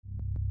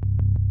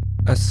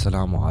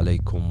Assalamu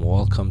alaikum.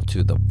 Welcome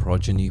to the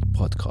Progeny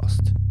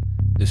podcast.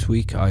 This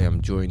week I am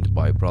joined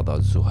by brother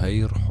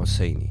Zuhair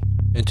Husseini.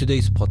 In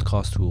today's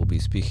podcast we will be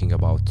speaking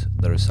about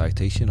the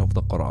recitation of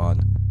the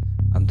Quran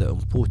and the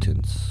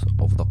importance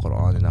of the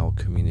Quran in our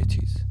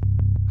communities,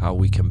 how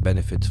we can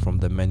benefit from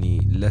the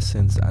many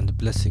lessons and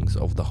blessings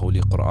of the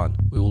Holy Quran.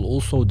 We will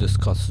also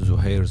discuss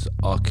Zuhair's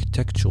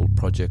architectural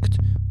project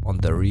on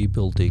the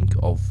rebuilding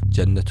of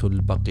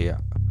Jannatul Baqi'.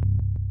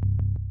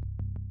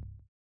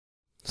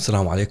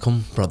 Assalamu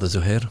alaikum, brother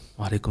Zuhair.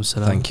 Wa alaikum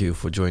salam. Thank you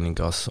for joining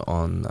us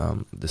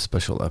on this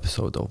special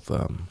episode of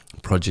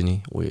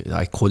Progeny.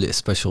 I call it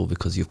special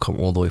because you've come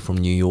all the way from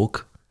New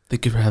York.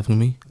 Thank you for having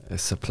me.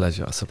 It's a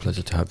pleasure. It's a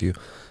pleasure to have you.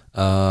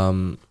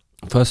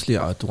 Firstly,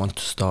 I'd want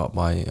to start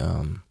by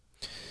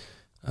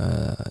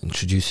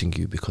introducing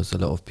you because a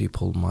lot of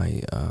people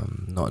might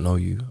not know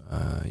you.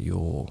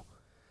 You're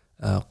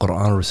a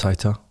Quran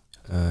reciter.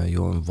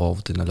 You're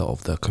involved in a lot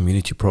of the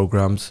community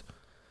programs.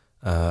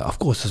 Of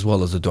course, as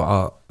well as a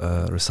dua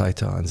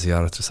reciter and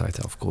ziyarat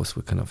reciter. Of course,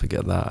 we cannot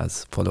forget that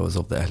as followers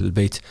of the Ahlul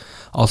Bayt.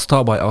 I'll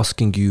start by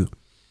asking you,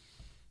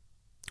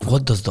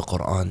 what does the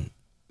Quran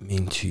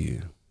mean to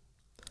you?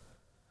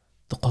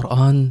 The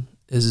Quran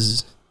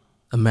is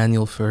a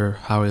manual for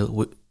how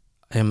I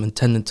am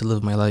intended to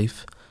live my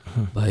life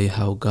by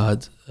how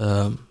God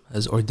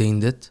has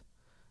ordained it.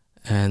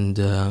 And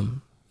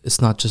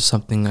it's not just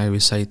something I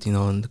recite,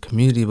 in the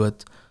community,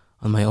 but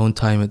on my own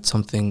time, it's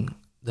something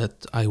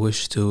that I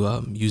wish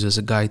to use as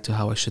a guide to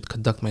how I should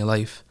conduct my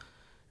life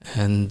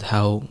and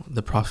how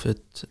the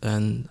Prophet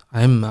and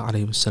Aimma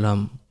alayhi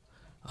salam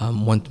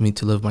want me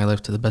to live my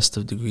life to the best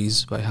of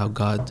degrees by how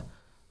God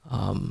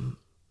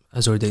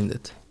has ordained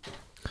it.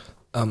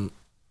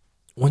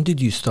 When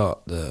did you start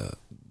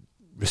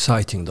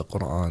reciting the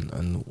Quran,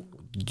 and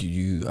did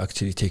you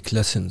actually take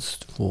lessons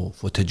for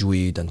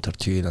tajweed and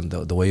tartil and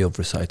the way of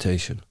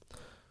recitation?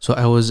 So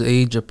I was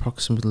age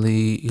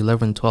approximately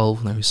 11,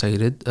 12 when I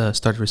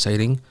started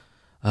reciting.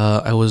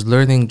 I was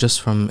learning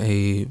just from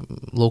a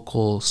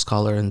local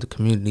scholar in the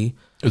community.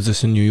 Is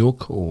this in New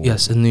York? Or?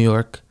 Yes, in New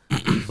York.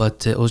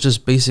 But it was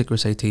just basic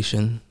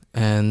recitation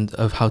and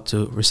of how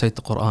to recite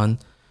the Quran.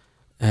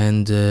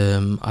 And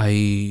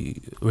I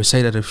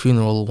recited at a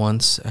funeral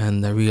once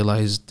and I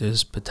realized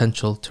there's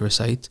potential to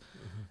recite.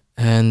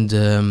 And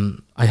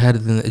I had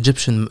an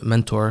Egyptian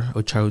mentor,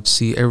 which I would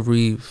see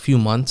every few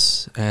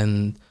months,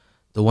 and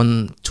the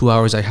 1-2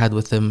 hours I had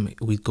with him,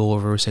 we'd go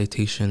over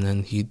recitation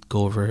and he'd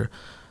go over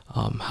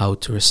how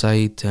to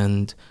recite.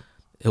 And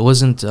it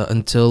wasn't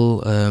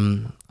until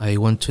I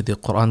went to the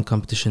Quran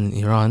competition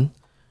in Iran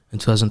in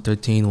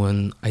 2013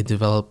 when I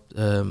developed,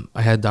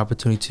 I had the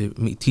opportunity to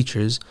meet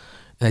teachers,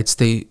 and I'd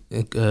stay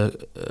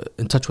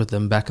in touch with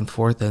them back and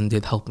forth, and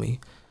they'd help me.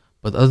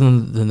 But other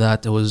than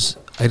that,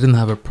 I didn't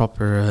have a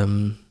proper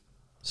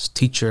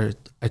teacher.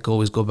 I could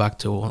always go back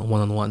to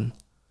one-on-one.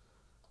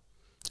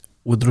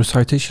 With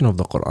recitation of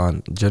the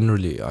Quran,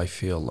 generally I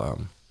feel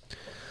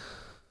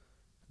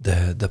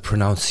the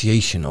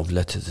pronunciation of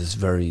letters is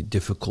very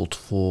difficult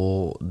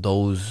for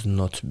those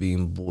not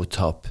being brought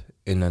up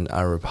in an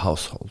Arab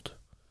household.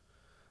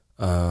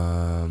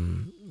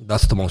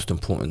 That's the most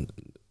important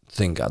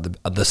thing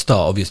at the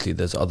start. Obviously,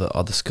 there's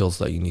other skills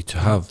that you need to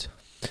have.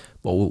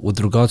 But with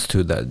regards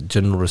to that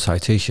general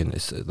recitation,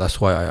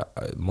 that's why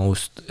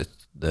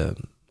the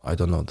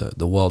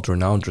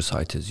world-renowned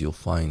reciters you'll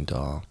find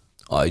are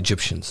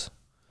Egyptians.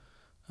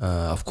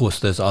 Of course,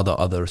 there's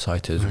other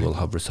reciters. Right.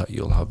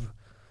 You'll have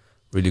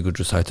really good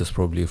reciters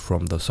probably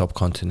from the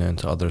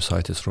subcontinent, other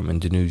reciters from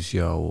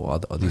Indonesia or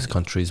these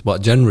countries.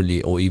 But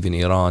generally, or even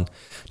Iran,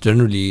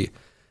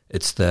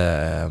 it's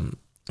the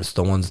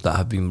ones that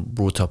have been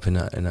brought up in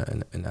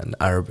an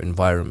Arab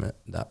environment.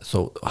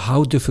 So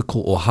how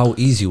difficult or how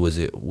easy was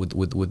it with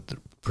the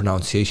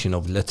pronunciation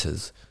of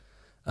letters?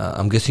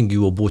 I'm guessing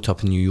you were brought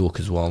up in New York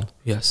as well.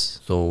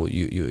 Yes. So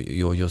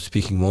you're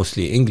speaking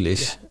mostly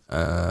English.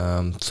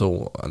 Yeah.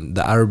 So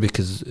the Arabic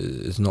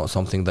is not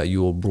something that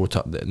you were brought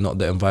up, not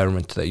the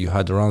environment that you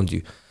had around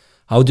you.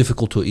 How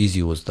difficult or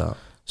easy was that?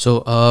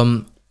 So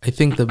I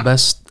think the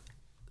best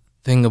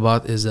thing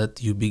about is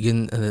that you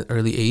begin at an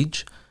early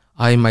age.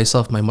 I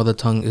myself, my mother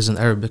tongue isn't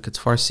Arabic, it's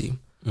Farsi.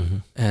 Mm-hmm.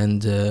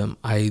 And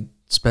I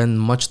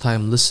spend much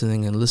time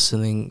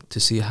listening to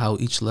see how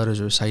each letter is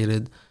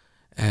recited.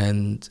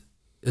 And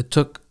it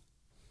took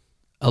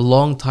a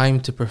long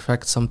time to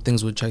perfect some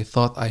things which I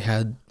thought I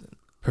had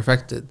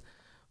perfected.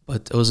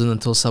 But it wasn't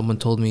until someone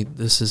told me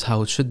this is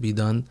how it should be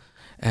done.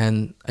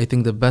 And I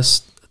think the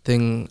best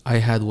thing I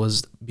had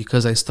was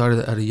because I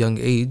started at a young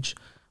age,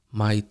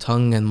 my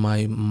tongue and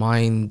my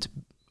mind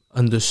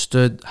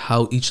understood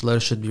how each letter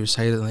should be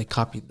recited, and I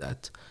copied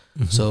that.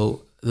 Mm-hmm.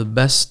 So the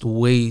best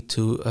way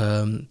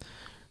to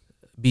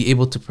be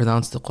able to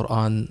pronounce the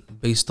Quran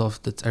based off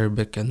its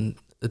Arabic and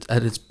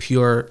at its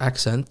pure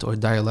accent or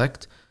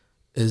dialect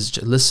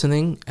is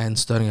listening and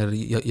starting at a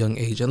young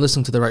age and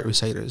listening to the right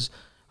reciters.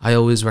 I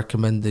always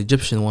recommend the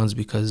Egyptian ones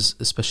because,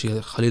 especially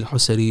Khalil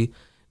Husari,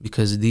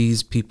 because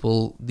these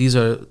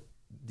are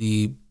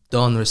the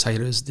dawn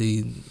reciters,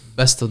 the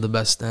best of the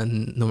best,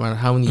 and no matter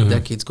how many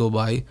decades go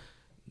by,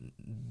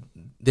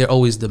 they're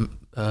always the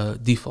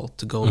default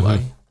to go by.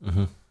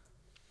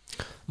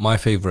 My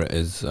favorite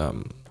is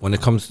when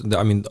it comes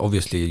I mean,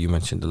 obviously you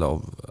mentioned a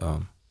lot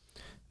of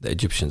the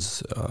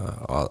Egyptians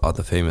are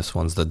the famous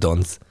ones, the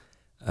dons.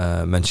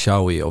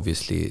 Manshawi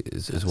obviously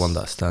is one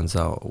that stands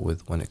out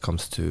with when it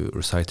comes to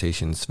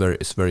recitation.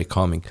 It's very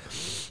calming.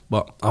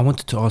 But I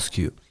wanted to ask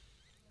you,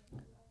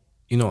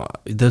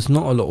 there's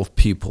not a lot of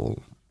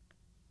people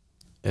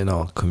in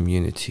our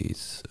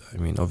communities. I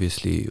mean,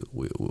 obviously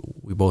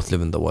we both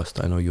live in the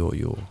West. I know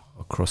you're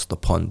across the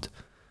pond,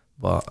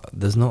 but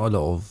there's not a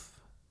lot of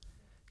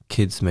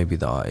kids maybe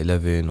that are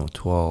 11 or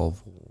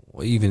 12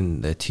 or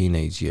even their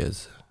teenage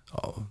years,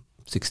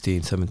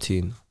 16,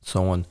 17,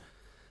 so on,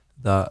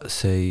 that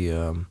say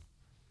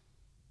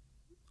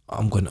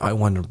I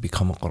want to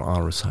become a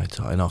Quran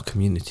reciter in our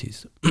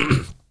communities.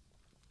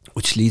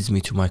 Which leads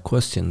me to my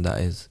question, that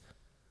is,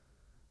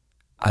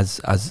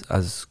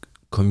 as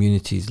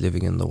communities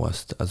living in the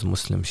West, as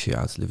Muslim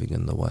Shias living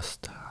in the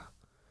West,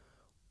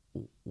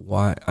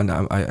 why, and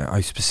I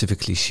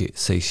specifically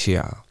say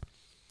Shia,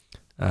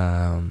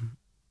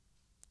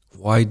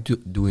 why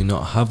do we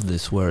not have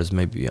this, whereas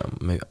maybe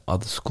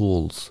other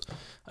schools,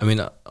 I mean,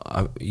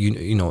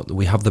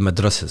 we have the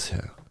madrasas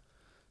here.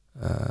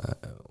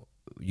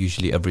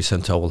 Usually every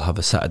center will have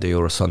a Saturday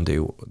or a Sunday,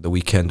 the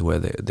weekend, where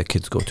the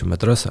kids go to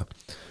madrasa.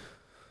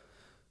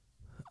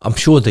 I'm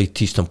sure they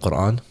teach them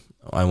Quran.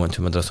 I went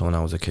to madrasa when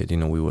I was a kid.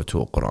 We were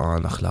taught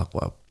Quran,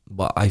 akhlaq,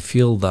 but I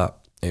feel that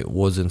it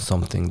wasn't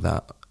something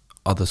that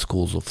other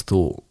schools of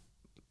thought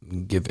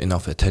give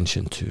enough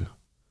attention to,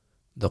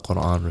 the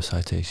Quran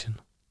recitation.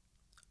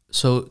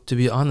 So to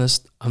be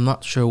honest, I'm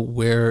not sure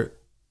where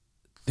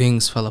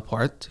things fell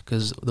apart,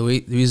 because the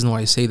reason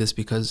why I say this,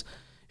 because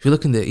if you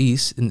look in the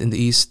East,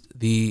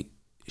 the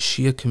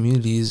Shia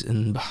communities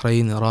in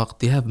Bahrain, Iraq,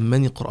 they have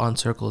many Quran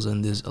circles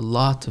and there's a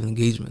lot of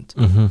engagement.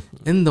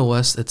 In the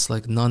West, it's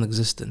like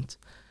non-existent.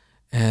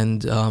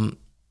 And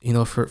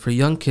for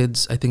young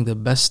kids, I think the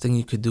best thing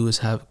you could do is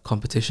have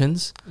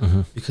competitions,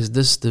 because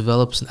this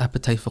develops an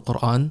appetite for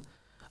Quran.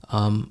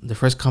 The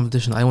first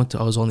competition I went to,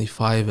 I was only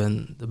 5,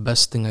 and the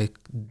best thing I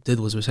did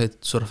was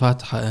recite Surah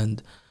Fatiha,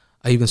 and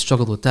I even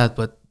struggled with that,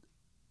 but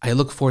I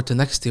look forward to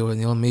next year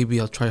when maybe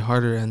I'll try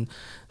harder. And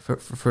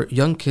for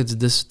young kids,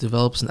 this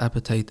develops an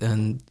appetite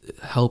and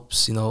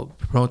helps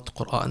promote the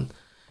Quran.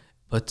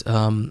 But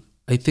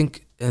I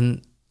think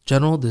in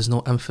general, there's no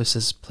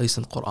emphasis placed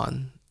on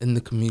Quran in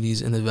the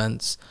communities, in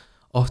events.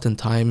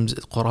 Oftentimes,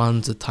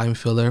 Quran's a time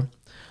filler.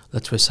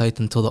 Let's recite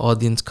until the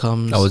audience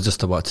comes. I was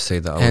just about to say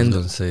that. I was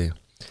going to say,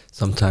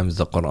 sometimes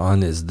the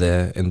Quran is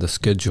there in the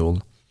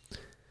schedule.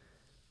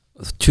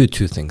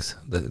 Two things.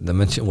 The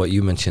mention, what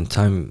you mentioned,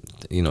 time,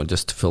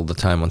 just to fill the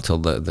time until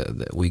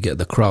we get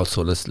the crowd.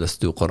 So let's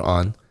do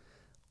Quran.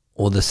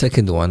 Or the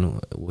second one,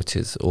 which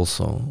is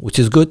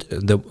good.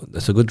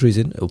 That's a good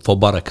reason for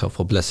barakah,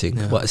 for blessing.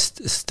 Yeah. But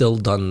it's still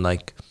done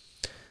like,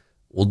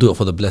 we'll do it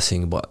for the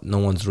blessing, but no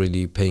one's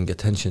really paying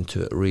attention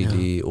to it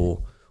really. Yeah.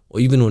 Or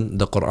even when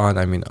the Quran,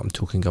 I mean, I'm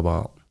talking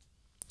about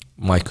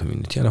my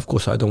community, and of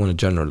course I don't want to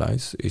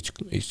generalize. Each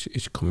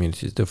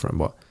community is different,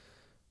 but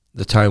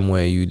the time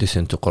where you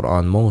listen to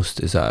Quran most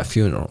is at a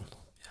funeral.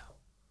 Yeah,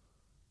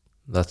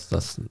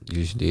 that's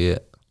usually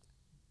it.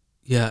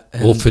 Yeah,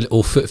 or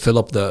fill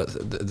up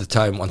the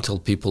time until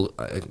people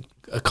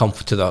come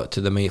to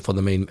the main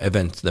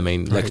event, the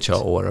main lecture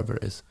or whatever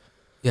it is.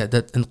 Yeah,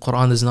 that in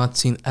Quran is not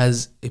seen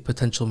as a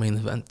potential main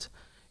event.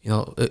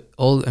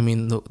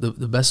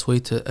 The best way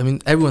to,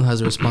 everyone has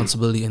a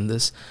responsibility in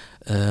this.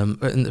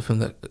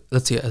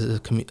 Let's say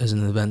as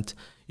an event,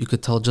 you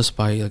could tell just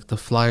by like the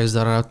flyers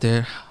that are out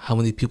there how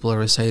many people are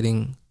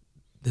reciting.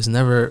 There's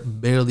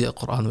barely a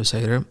Quran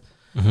reciter.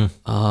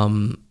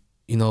 From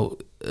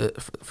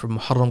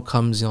Muharram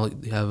comes,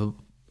 you have a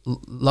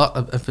lot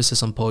of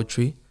emphasis on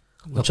poetry.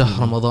 When Shahr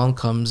Ramadan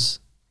comes,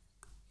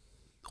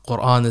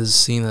 Quran is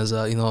seen as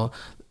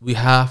we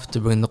have to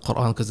bring the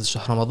Quran because it's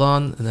Shahr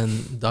Ramadan, and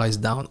then dies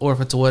down, or if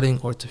it's a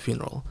wedding or it's a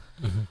funeral.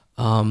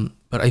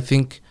 But I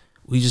think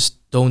we just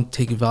don't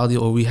take value,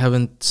 or we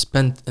haven't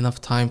spent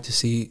enough time to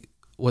see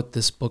what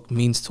this book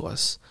means to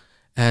us.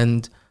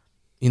 And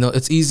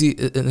it's easy,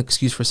 an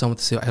excuse for someone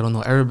to say, I don't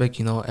know Arabic,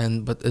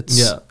 but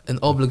it's an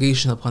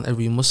obligation upon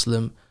every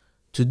Muslim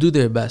to do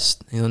their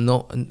best.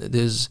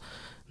 There's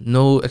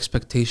no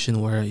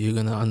expectation where you're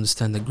going to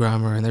understand the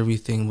grammar and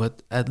everything,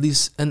 but at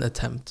least an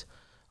attempt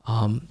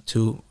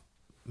to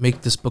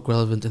make this book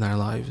relevant in our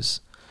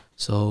lives.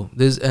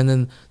 And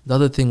then the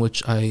other thing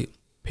which I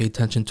pay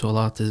attention to a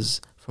lot is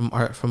from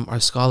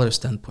our scholar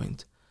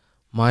standpoint.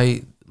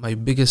 My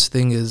biggest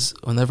thing is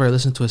whenever I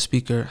listen to a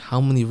speaker,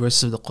 how many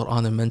verses of the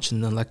Quran are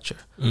mentioned in a lecture.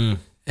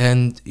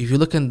 And if you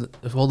look at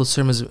all the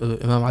sermons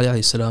of Imam Ali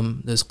alayhi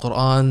salam, there's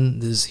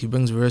Quran, he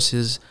brings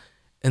verses,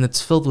 and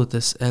it's filled with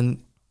this.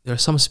 And there are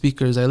some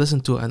speakers I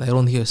listen to and I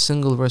don't hear a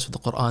single verse of the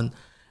Quran,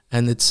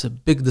 and it's a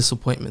big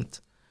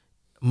disappointment.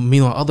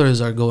 Meanwhile,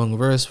 others are going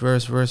verse,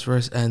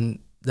 and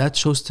that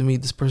shows to me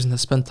this person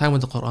has spent time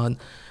with the Quran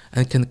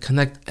and can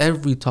connect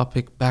every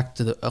topic back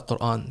to the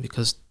Quran,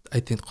 because I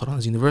think Quran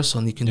is universal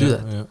and you can do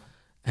that. Yeah.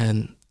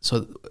 And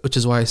so, which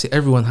is why I say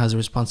everyone has a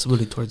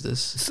responsibility towards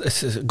this.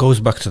 It goes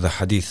back to the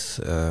hadith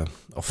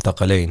of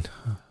Thaqalain.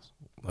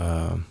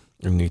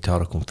 إني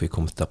تاركم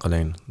فيكم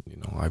الثقلين. You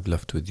know, I've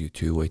left with you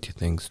two weighty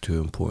things, two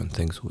important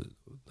things,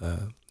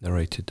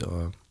 narrated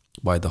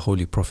by the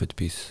Holy Prophet,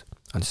 peace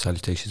and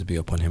salutations be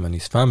upon him and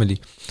his family.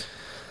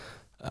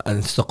 And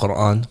it's the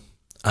Quran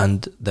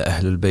and the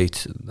Ahlul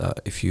Bayt,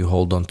 that if you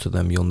hold on to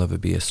them, you'll never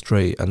be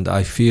astray. And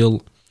I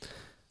feel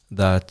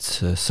that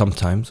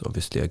sometimes,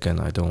 obviously, again,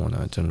 I don't want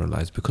to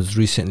generalize, because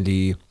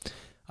recently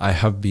I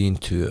have been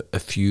to a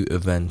few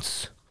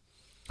events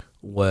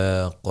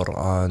where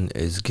Quran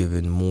is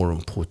given more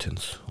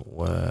importance,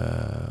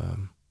 where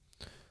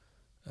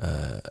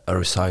a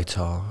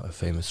reciter, a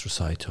famous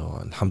reciter,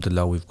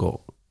 alhamdulillah, we've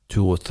got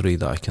 2 or 3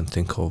 that I can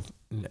think of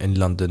in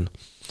London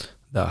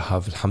that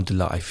have,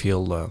 alhamdulillah, I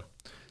feel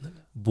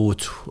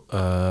brought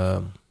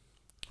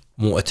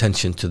more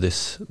attention to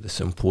this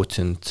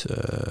important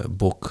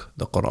book,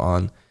 the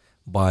Quran,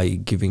 by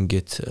giving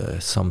it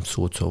some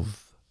sort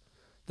of,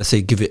 let's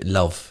say, give it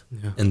love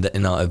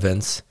in our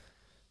events.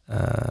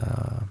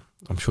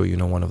 I'm sure you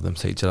know one of them,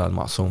 Sayyid Jalal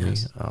Ma'soumi.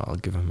 Yes. I'll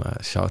give him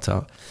a shout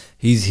out.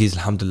 He's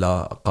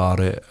alhamdulillah a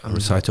qari, a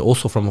reciter,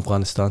 also from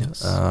Afghanistan.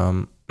 Yes.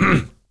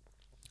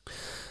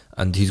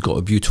 And he's got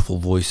a beautiful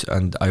voice,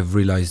 and I've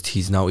realized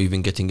he's now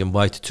even getting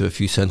invited to a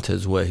few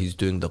centers where he's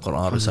doing the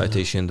Quran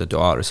recitation, the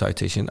dua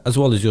recitation, as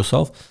well as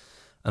yourself.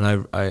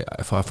 And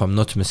if I'm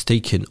not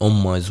mistaken,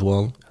 Ummah as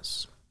well.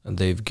 Yes. And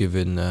they've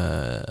given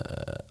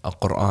a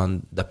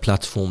Quran the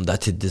platform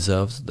that it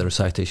deserves, the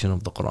recitation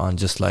of the Quran,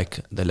 just like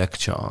the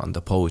lecture and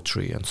the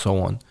poetry and so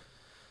on.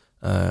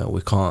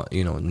 We can't,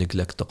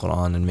 neglect the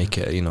Quran and make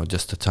it,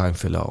 just a time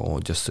filler or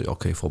just,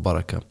 okay, for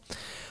barakah.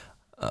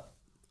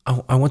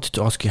 I wanted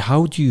to ask you,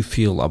 how do you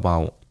feel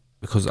about,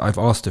 because I've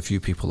asked a few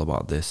people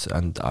about this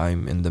and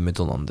I'm in the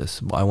middle on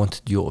this, but I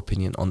wanted your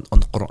opinion on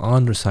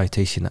Quran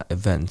recitation at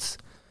events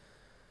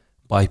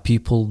by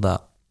people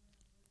that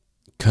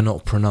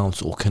cannot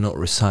pronounce or cannot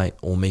recite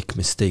or make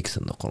mistakes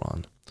in the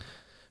Quran.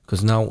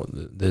 Because now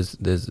there's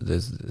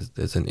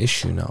an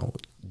issue now.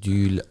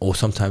 Or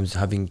sometimes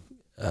having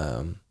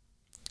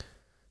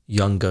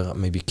younger,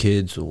 maybe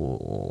kids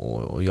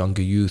or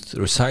younger youth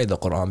recite the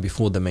Quran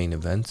before the main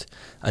event,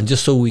 and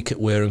just so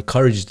we're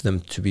encouraged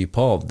them to be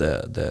part of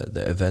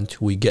the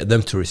event, we get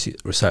them to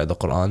recite the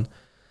Quran.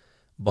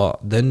 But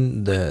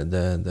then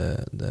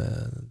the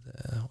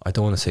I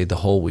don't want to say the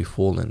hole we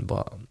fall in,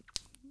 but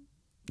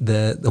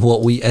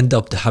what we end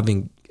up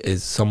having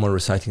is someone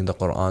reciting the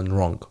Quran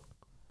wrong.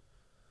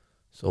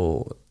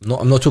 So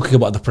I'm not talking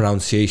about the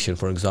pronunciation,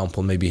 for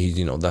example. Maybe he's,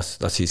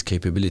 that's his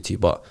capability,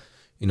 but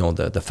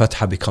the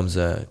fatha becomes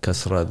a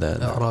kasra,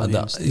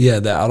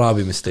 the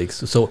Arabic mistakes.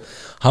 So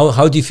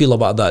how do you feel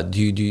about that?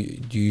 Do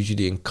you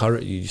usually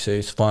encourage? You say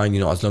it's fine,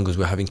 as long as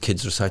we're having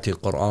kids reciting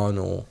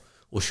Quran,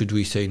 or should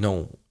we say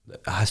no,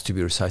 it has to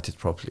be recited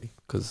properly?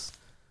 Because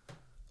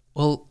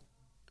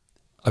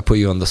I put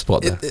you on the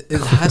spot there.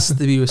 It has to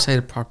be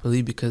recited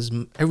properly, because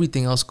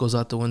everything else goes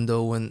out the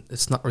window when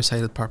it's not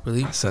recited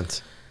properly.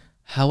 Sense.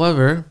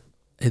 However,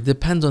 it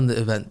depends on the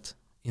event.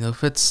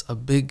 If it's a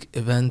big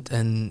event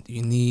and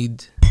you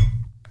need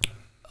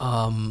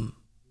a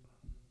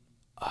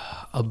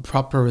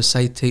proper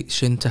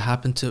recitation to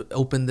happen to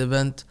open the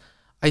event,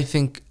 I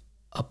think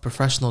a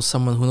professional,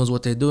 someone who knows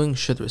what they're doing,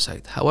 should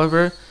recite.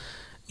 However,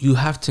 you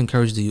have to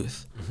encourage the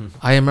youth. Mm-hmm.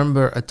 I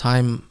remember a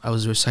time I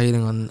was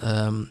reciting on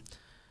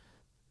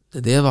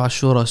the day of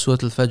Ashura, Surah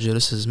Al-Fajr.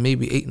 This is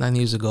maybe 8-9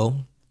 years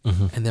ago,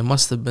 and there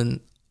must have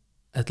been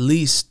at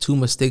least 2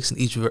 mistakes in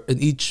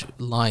each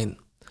line.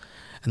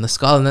 And the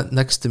scholar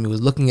next to me was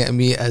looking at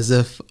me as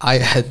if I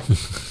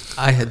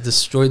had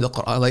destroyed the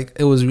Quran. Like,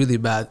 it was really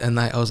bad. And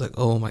I was like,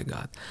 oh my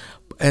God.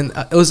 And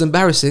it was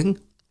embarrassing.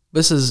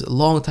 This is a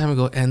long time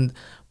ago.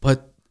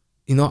 But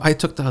I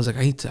took that. I was like,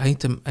 I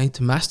need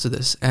to master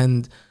this.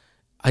 And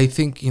I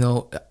think,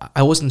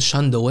 I wasn't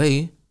shunned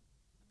away.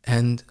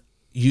 And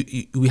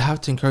we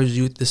have to encourage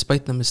youth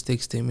despite the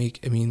mistakes they make.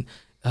 I mean,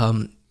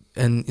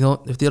 and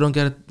if they don't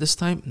get it this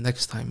time,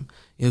 next time.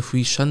 If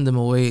we shun them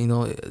away,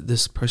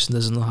 this person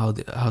doesn't know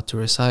how to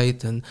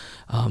recite, and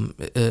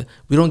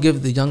we don't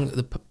give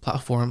the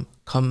platform.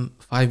 Come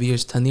 5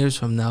 years, 10 years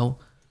from now,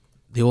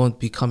 they won't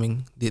be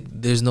coming.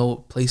 There's no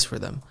place for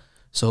them.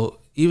 So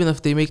even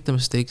if they make the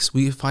mistakes,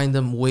 we find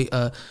them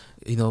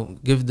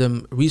give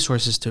them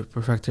resources to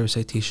perfect their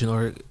recitation,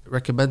 or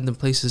recommend them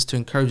places to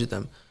encourage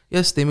them.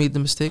 Yes, they made the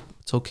mistake.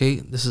 It's okay.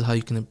 This is how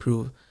you can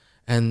improve,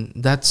 and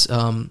that's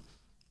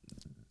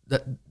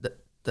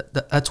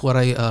that's what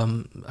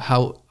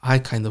how I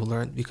kind of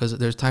learned, because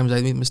there's times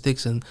I made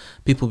mistakes and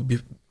people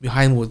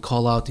behind would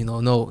call out,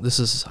 no, this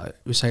is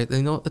recite.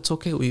 It's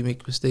okay. We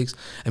make mistakes.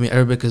 I mean,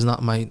 Arabic is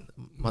not my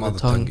mother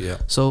tongue. Yeah.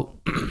 So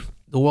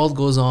the world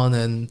goes on,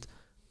 and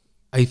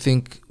I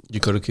think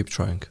you got to keep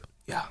trying.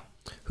 Yeah.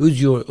 Who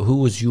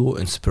was your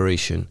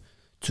inspiration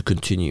to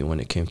continue when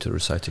it came to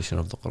recitation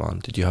of the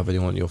Quran? Did you have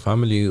anyone in your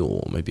family,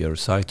 or maybe a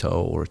reciter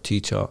or a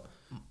teacher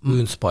who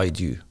inspired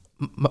you?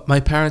 My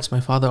parents, my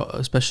father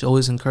especially,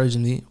 always encouraged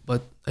me.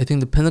 But I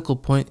think the pinnacle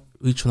point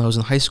reached when I was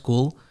in high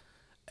school,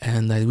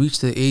 and I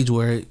reached the age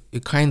where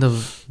you're kind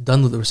of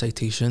done with the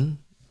recitation.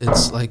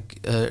 It's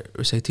like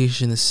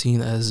recitation is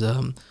seen as,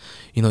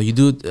 you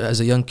do it as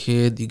a young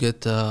kid. You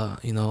get,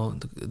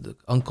 the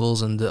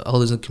uncles and the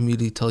elders in the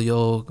community tell you,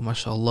 oh,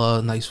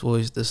 mashallah, nice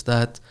voice, this,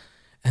 that.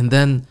 And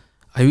then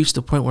I reached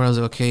the point where I was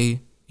like, okay,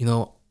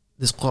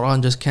 this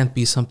Quran just can't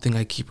be something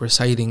I keep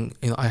reciting.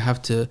 I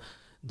have to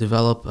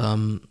develop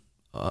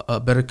a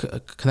better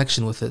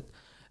connection with it.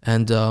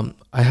 And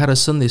I had a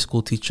Sunday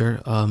school teacher,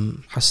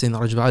 Hassan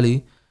Rajab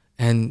Ali,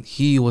 and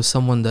he was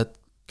someone that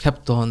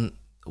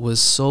was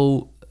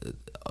so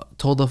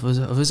told of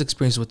his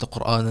experience with the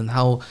Quran, and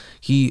how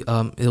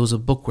it was a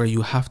book where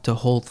you have to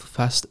hold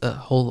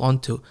on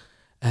to.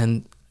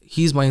 And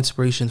he's my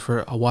inspiration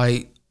for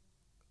why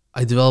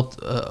I developed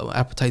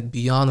appetite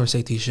beyond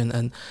recitation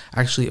and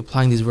actually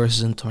applying these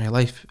verses into my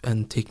life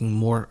and taking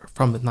more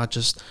from it, not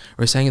just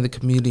reciting in the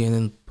community and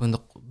then putting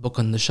the book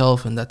on the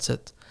shelf and that's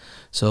it.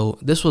 So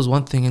this was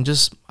one thing, and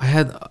just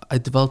I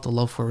developed a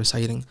love for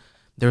reciting.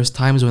 There was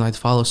times when I'd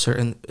follow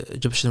certain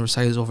Egyptian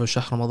reciters over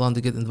Shahr Ramadan to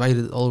get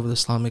invited all over the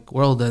Islamic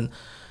world, and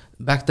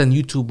back then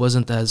YouTube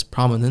wasn't as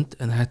prominent,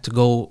 and I had to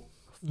go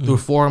through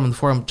forum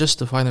just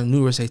to find a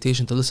new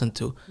recitation to listen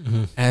to.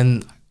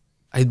 And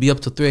I'd be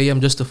up to 3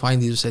 a.m. just to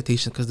find these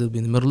recitations because they'd be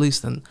in the Middle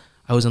East, and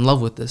I was in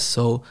love with this.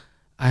 So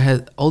I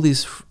had all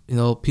these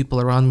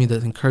people around me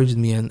that encouraged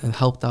me and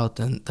helped out,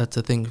 and that's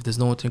the thing. If there's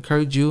no one to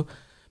encourage you,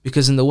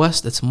 because in the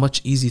West it's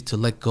much easier to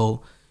let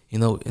go. In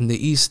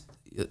the East,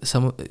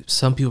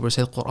 some people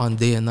recite Quran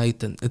day and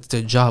night, and it's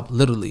their job,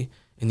 literally,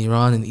 in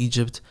Iran and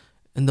Egypt.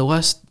 In the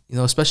West,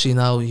 especially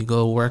now, you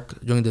go work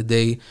during the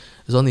day,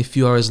 there's only a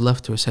few hours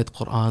left to recite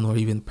Quran or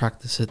even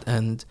practice it.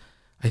 And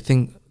I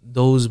think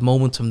those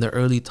moments from the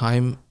early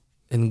time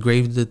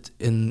engraved it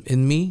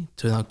in me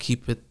to now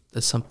keep it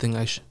as something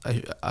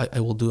I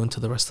will do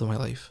until the rest of my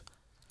life.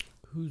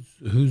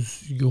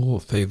 Who's your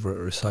favorite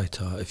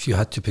reciter? If you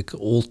had to pick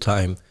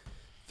all-time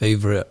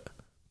favorite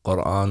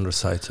Quran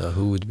reciter,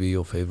 who would be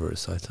your favorite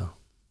reciter?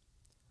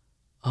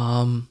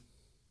 Can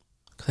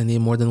I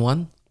name more than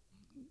one?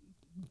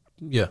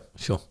 Yeah,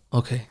 sure.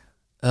 Okay.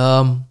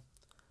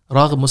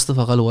 Raghib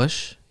Mustafa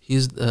Ghalwash.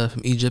 He's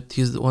from Egypt.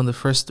 He's one of the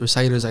first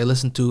reciters I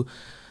listened to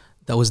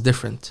that was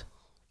different.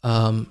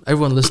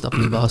 Everyone listened up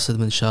to Basid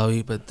bin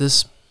Shawi, but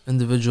this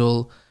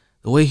individual,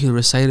 the way he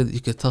recited, you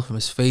could tell from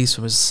his face,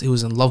 he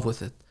was in love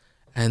with it.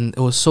 And it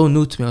was so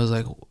new to me. I was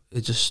like,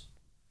 it just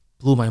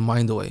blew my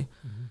mind away.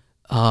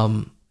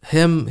 And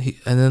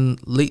then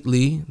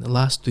lately, the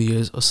last 2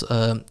 years,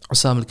 Osam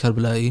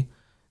al-Karbala'i,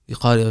 the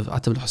Qari of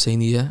Atab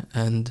al-Husayniyya,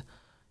 and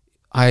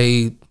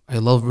I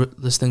love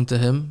listening to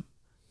him.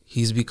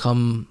 He's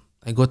become,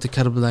 I go to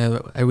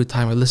Karbala every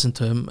time I listen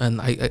to him, and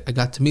I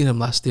got to meet him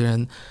last year,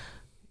 and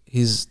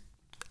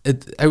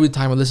every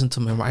time I listen to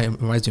him,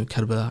 it reminds me of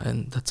Karbala,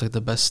 and that's like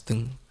the best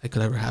thing I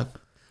could ever have.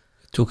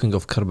 Talking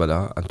of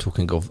Karbala and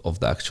talking of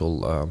the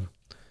actual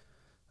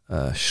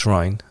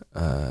shrine,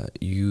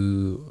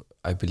 you,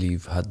 I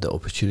believe, had the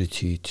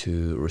opportunity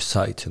to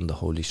recite in the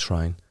holy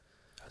shrine.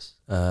 Yes.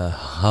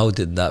 How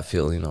did that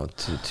feel,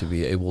 to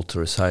be able to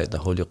recite the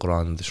Holy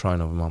Quran in the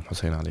shrine of Imam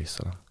Hussein alayhi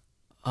salam?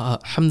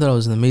 Alhamdulillah, it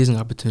was an amazing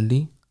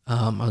opportunity.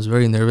 I was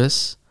very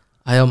nervous.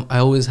 I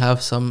always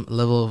have some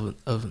level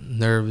of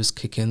nerves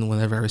kick in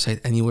whenever I recite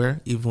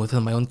anywhere, even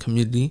within my own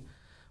community.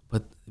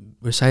 But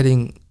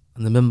reciting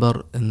on the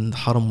minbar in the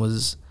Haram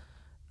was,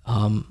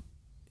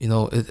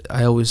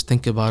 I always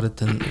think about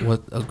it and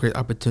what a great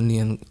opportunity.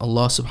 And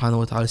Allah subhanahu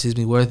wa ta'ala sees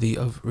me worthy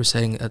of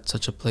reciting at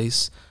such a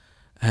place.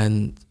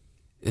 And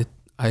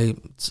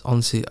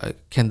honestly, I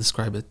can't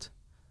describe it.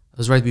 I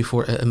was right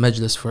before a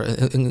majlis for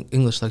an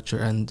English lecture,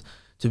 and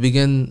to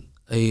begin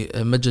a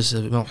majlis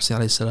of Imam Hussein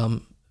alayhi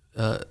salam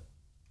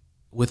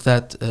with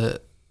that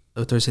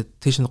with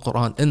recitation of the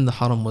Quran in the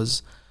Haram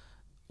was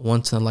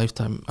once in a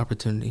lifetime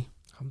opportunity.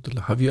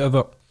 Alhamdulillah. Have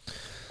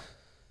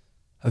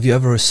you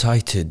ever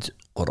recited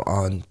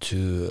Quran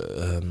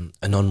to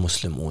a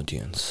non-Muslim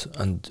audience,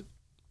 and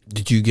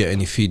did you get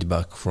any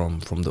feedback from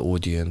the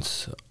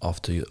audience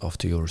after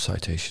your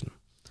recitation?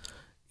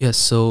 Yes.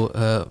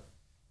 So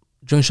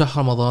during Shahr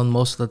Ramadan,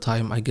 most of the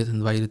time I get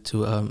invited to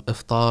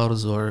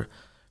iftars or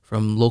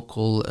from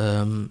local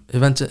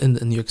events in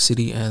New York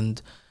City,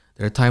 and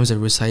there are times I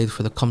recite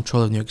for the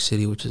comptroller of New York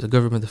City, which is a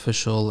government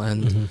official,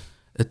 and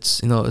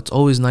it's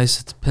always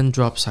nice. It's pin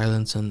drop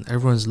silence, and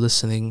everyone's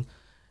listening,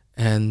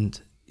 and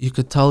you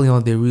could tell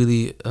they're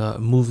really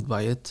moved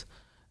by it.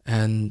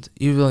 And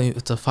even though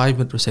it's a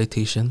 5-minute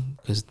recitation,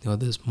 because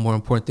there's more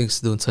important things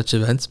to do in such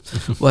events,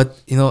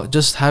 but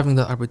just having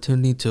the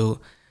opportunity to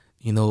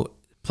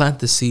plant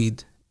the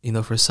seed,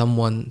 for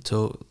someone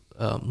to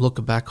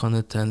look back on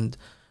it, and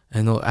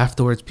I know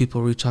afterwards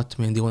people reach out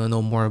to me and they want to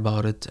know more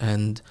about it,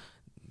 and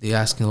they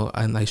ask,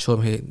 and I show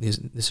them, hey, this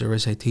is a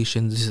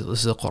recitation, this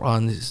is a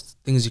Quran, this is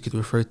things you could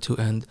refer to,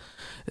 and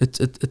it's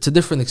a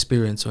different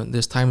experience. When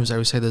there's times I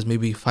recite, there's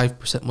maybe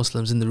 5%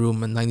 Muslims in the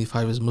room and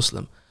 95 is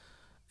Muslim,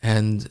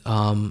 and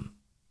and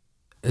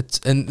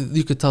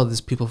you could tell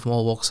there's people from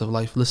all walks of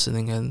life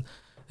listening, and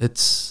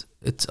it's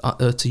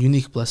a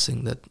unique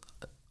blessing that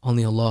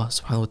only Allah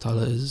subhanahu wa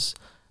ta'ala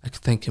I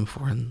can thank Him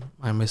for, and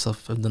I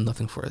myself have done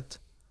nothing for it.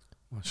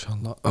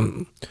 MashaAllah.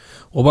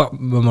 What about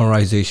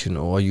memorization,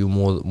 or are you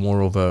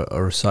more of a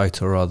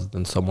reciter rather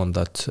than someone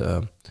that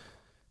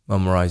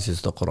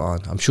memorizes the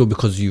Quran? I'm sure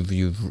because you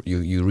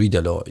read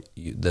a lot,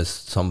 there's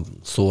some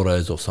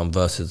surahs or some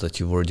verses that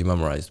you've already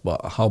memorized.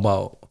 But how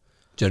about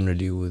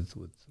generally with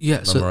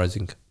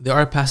memorizing? So there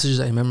are passages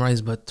I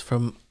memorize, but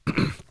from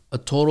a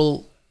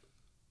total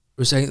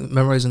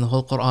memorizing the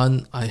whole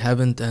Quran, I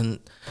haven't. And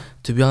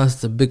to be honest,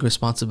 it's a big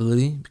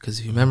responsibility, because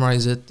if you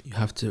memorize it, you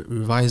have to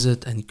revise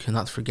it, and you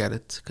cannot forget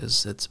it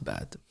because it's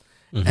bad.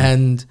 Mm-hmm.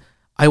 And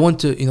I want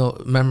to,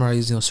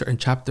 memorize, certain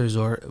chapters,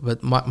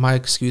 but my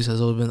excuse has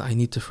always been I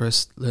need to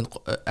first learn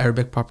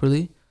Arabic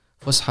properly,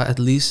 Fusha at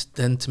least,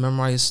 then to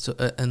memorize,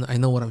 and I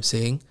know what I'm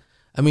saying.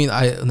 I mean,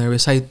 when I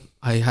recite,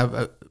 I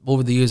have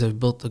over the years I've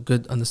built a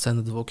good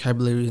understanding of the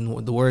vocabulary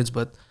and the words,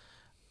 but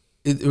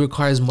it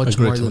requires much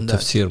more than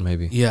that. Tafsir,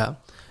 maybe. Yeah,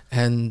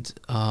 and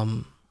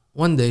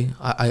one day,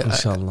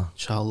 Inshallah.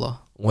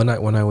 When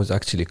I was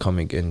actually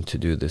coming in to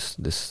do this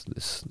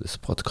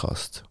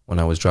podcast, when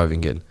I was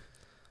driving in,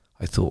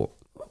 I thought,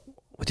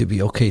 would it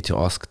be okay to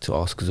ask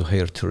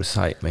Zuhair to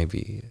recite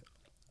maybe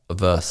a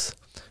verse?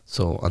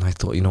 And I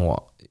thought, you know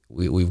what,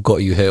 we've got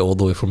you here all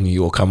the way from New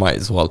York, I might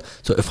as well.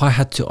 So if I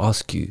had to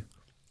ask you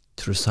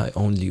to recite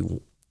only,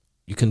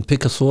 you can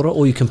pick a surah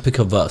or you can pick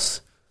a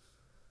verse.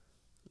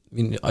 I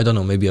mean, I don't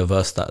know, maybe a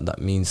verse that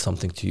means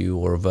something to you,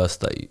 or a verse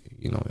that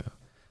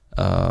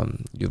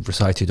you've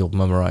recited or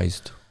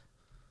memorized.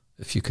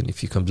 If you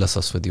can bless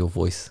us with your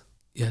voice.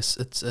 Yes,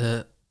 it's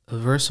a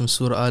verse from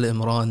Surah Al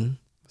Imran.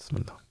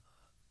 Bismillah.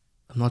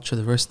 I'm not sure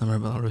the verse number,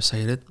 but I'll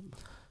recite it.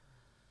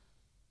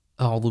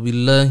 أعوذ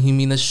بالله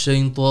من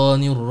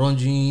الشيطان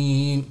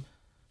الرجيم.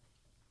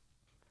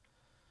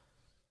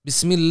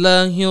 بسم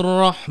الله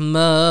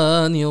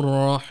الرحمن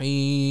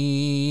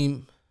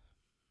الرحيم.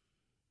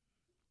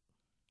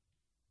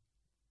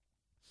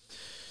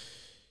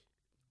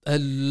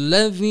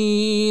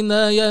 الذين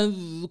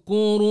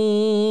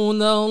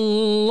يذكرون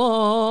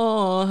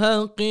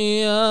الله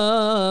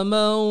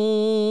قياما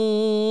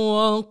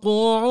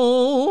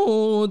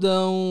وقعودا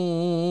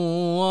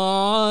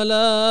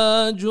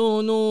وعلى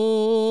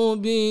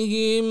جنوبهم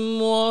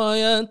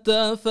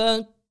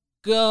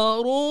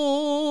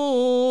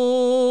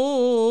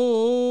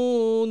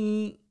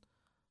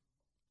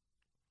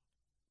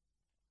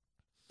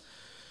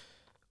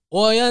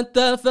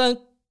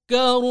ويتفكرون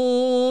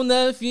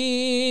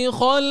في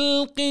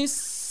خلق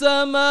السماوات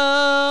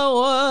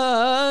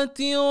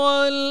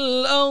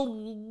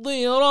والأرض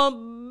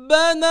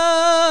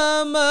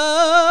ربنا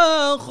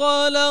ما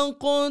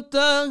خلقت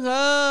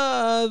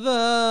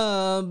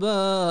هذا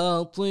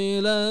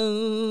باطلا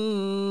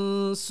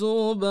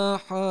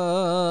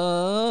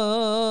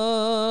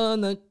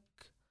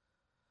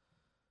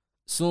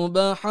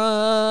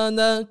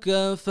سبحانك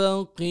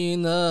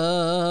فقنا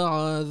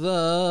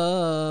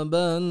عذاب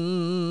النار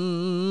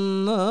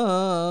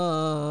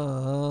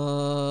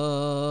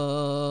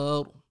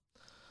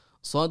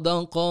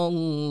صدق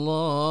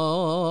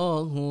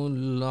الله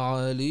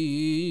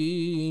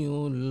العلي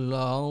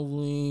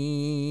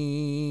العظيم.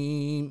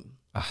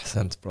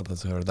 Ahsant, brother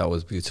Zuhair. That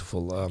was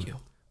beautiful. Thank you.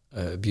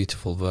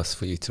 Beautiful verse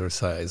for you to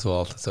recite as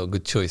well. So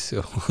good choice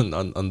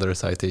on the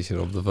recitation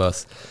of the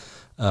verse.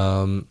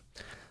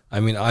 I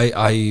mean,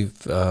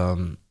 I've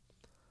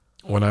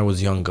when I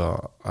was younger,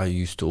 I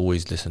used to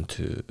always listen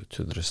to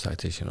the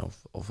recitation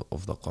of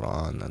the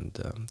Quran, and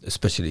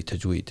especially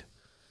Tajweed.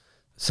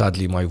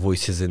 Sadly, my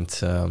voice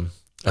isn't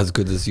as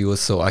good as yours,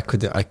 so I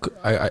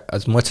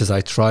as much as I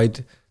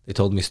tried, they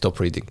told me stop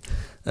reading,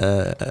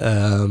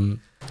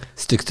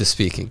 stick to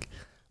speaking.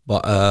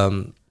 But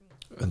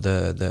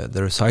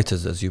the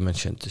reciters, as you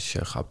mentioned,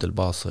 Sheikh Abdul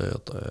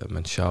Basit,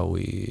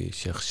 Manshawi,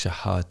 Sheikh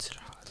Shahat,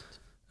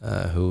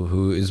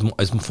 who is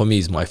for me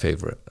is my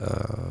favorite.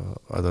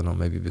 I don't know,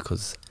 maybe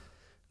because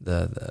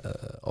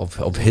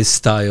of his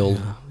style.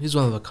 Yeah, he's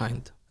one of a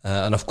kind.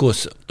 And of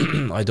course,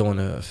 I don't want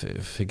to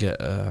forget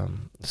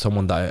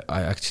someone that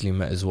I actually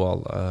met as well,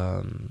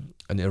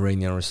 an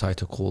Iranian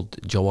reciter called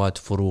Jawad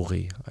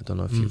Furughi. I don't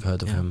know if you've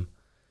heard of him.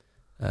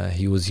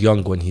 He was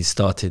young when he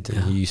started,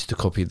 and he used to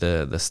copy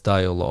the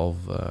style of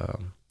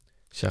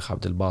Sheikh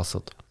Abdul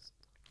Basit.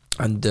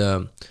 And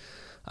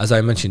as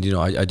I mentioned,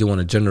 I do want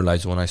to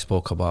generalize when I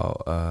spoke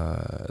about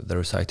the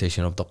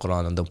recitation of the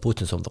Quran and the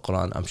importance of the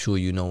Quran. I'm sure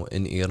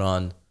in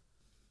Iran,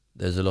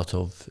 there's a lot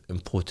of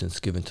importance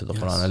given to the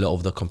Quran. A lot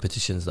of the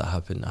competitions that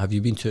happen. Have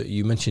you been to?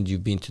 You mentioned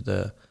you've been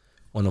to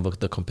one of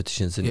the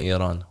competitions in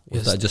Iran.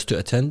 Was that just to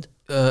attend?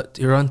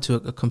 Iran to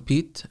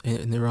compete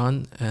in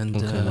Iran and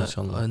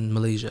in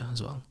Malaysia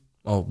as well.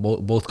 Oh,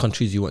 both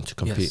countries you went to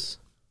compete. Yes.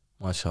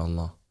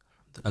 MashaAllah.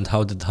 And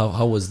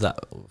how was that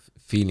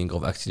feeling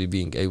of actually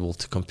being able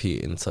to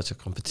compete in such a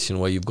competition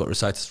where you've got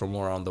reciters from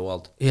all around the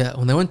world? Yeah,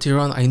 when I went to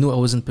Iran, I knew I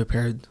wasn't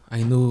prepared.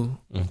 I knew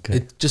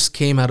it just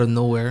came out of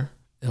nowhere.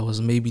 It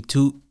was maybe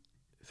 3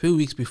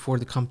 weeks before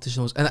the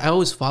competition was, and I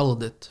always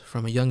followed it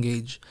from a young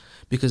age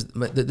because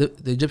the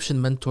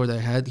Egyptian mentor that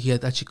I had, he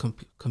had actually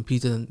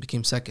competed and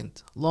became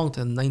second, long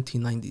time,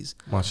 1990s.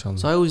 MashaAllah.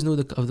 So I always knew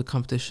of the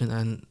competition,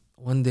 and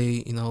one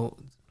day,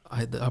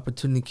 the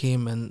opportunity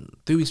came, and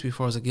 3 weeks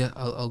before I was like, yeah,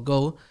 I'll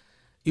go.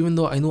 Even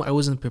though I knew I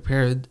wasn't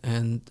prepared,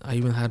 and I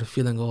even had a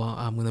feeling,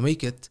 I'm gonna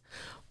make it,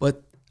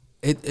 but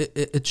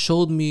it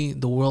showed me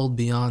the world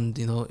beyond.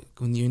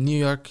 When you're in New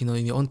York,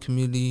 in your own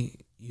community,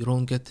 you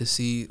don't get to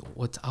see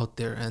what's out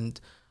there.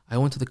 And I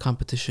went to the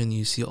competition.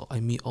 I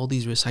meet all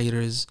these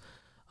reciters,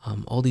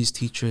 all these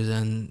teachers,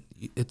 and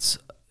it's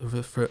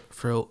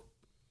for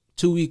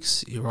 2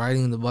 weeks you're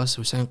riding in the bus,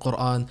 reciting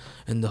Quran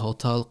in the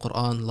hotel,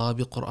 Quran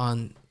lobby,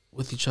 Quran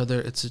with each other.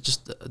 It's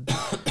just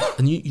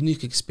a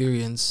unique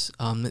experience.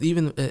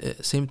 Even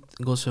same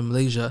goes for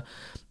Malaysia.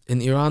 In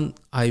Iran,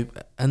 I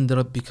ended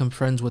up become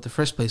friends with the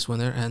first place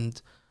winner,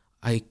 and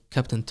I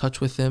kept in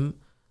touch with him.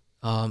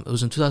 It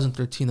was in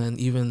 2013, and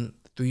even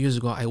 3 years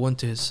ago, I went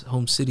to his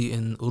home city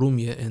in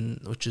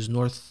Urumia, which is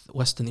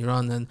northwestern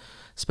Iran, and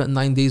spent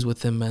 9 days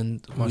with him.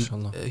 And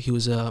he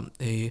was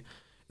a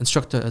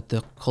instructor at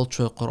the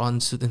Cultural Quran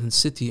Institute in the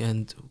city,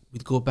 and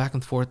we'd go back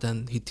and forth,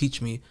 and he'd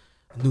teach me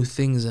new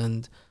things.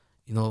 And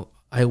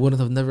I wouldn't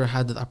have never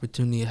had that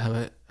opportunity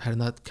had I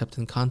not kept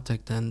in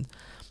contact. And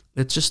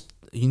it's just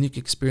a unique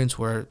experience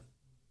where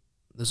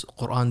there's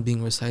Quran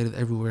being recited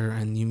everywhere,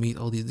 and you meet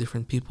all these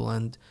different people,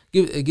 and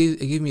it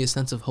gave me a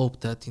sense of hope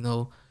that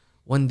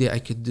one day I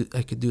could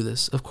do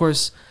this. Of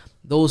course,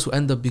 those who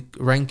end up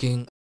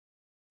ranking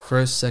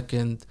first,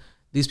 second,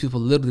 these people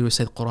literally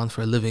recite Quran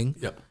for a living.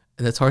 Yeah.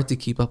 And it's hard to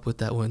keep up with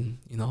that when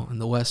in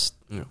the West,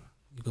 you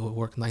go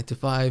work 9 to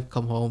 5,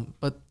 come home,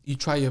 but you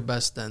try your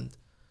best. And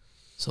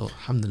so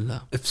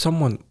alhamdulillah. If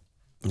someone,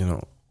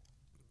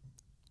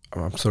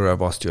 I'm sorry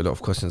I've asked you a lot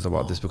of questions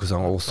about this because I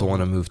also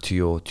want to move to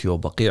your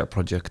Baqi'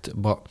 project,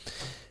 but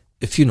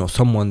if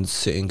someone's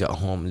sitting at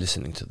home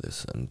listening to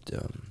this and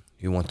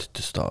he wanted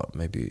to start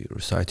maybe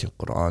reciting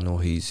Quran,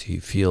 or he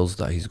feels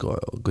that he's got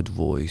a good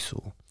voice,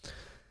 or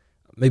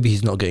maybe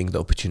he's not getting the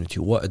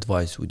opportunity, what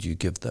advice would you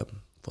give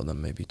them for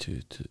them maybe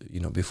to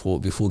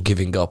before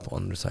giving up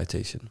on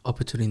recitation?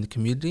 Opportunity in the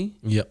community?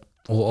 Yeah.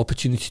 Or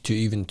opportunity to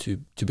even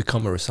to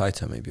become a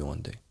reciter maybe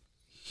one day.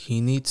 He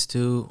needs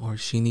to, or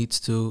she needs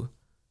to,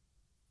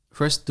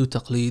 first do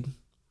taqleed.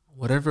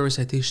 Whatever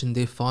recitation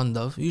they're fond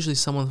of, usually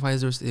someone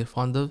finds they're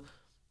fond of,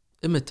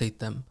 imitate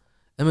them.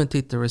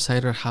 Imitate the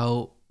reciter,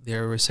 how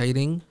they're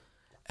reciting,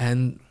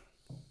 and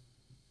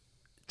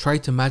try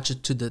to match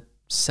it to the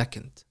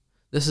second.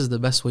 This is the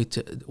best way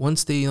to,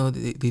 once they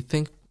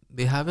think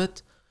they have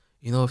it,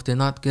 if they're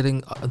not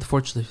getting,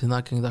 unfortunately, if they're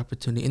not getting the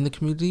opportunity in the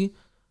community,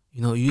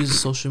 use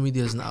social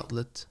media as an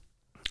outlet.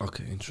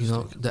 Okay,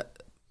 interesting.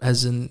 That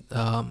as in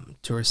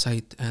to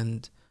recite,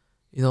 and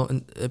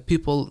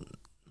people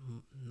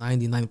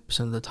 99%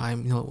 of the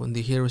time, when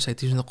they hear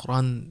recitation of the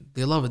Quran,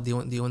 they love it. They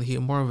want to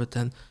hear more of it,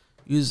 and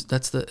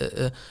that's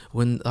the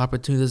when the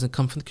opportunity doesn't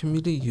come from the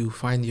community, you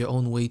find your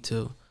own way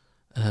to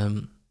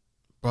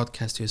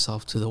broadcast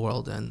yourself to the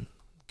world and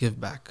give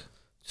back.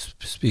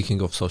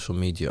 Speaking of social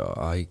media,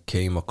 I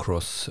came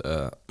across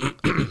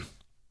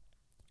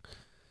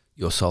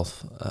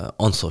yourself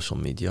on social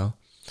media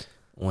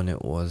when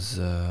it was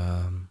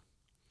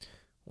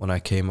when I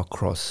came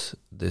across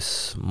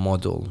this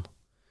model,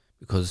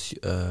 because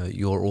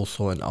you're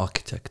also an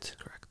architect.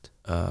 Correct.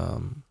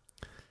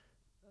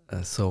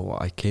 So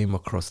I came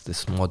across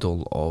this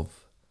model of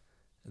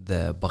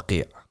the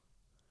Baqi'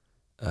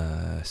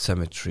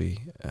 cemetery,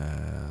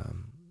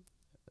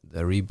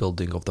 the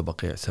rebuilding of the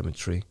Baqi'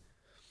 cemetery,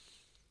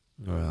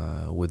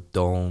 with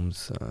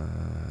domes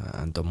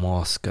and a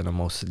mosque and a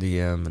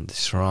mausoleum and a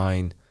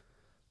shrine.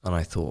 And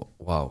I thought,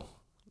 wow,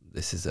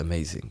 this is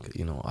amazing.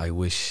 I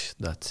wish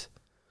that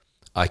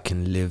I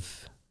can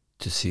live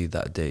to see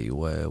that day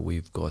where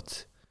we've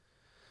got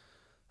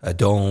a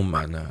dome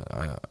and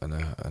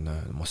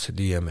a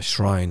mausoleum, a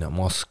shrine, a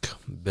mosque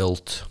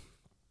built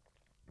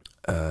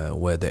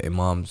where the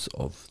imams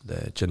of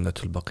the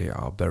Jannatul Baqi'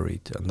 are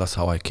buried. And that's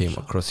how I came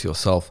across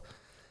yourself.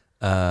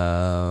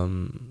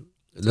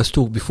 Let's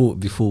talk before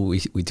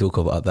we talk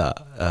about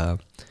that.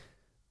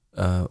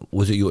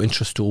 Was it your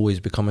interest to always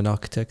become an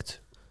architect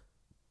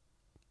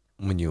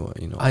when you were,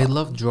 I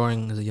loved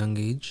drawing at a young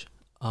age.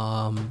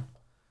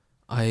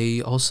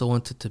 I also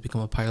wanted to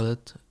become a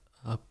pilot,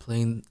 a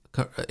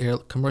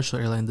commercial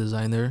airline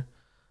designer,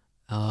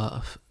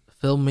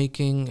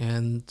 filmmaking,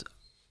 and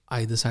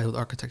I decided with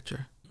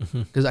architecture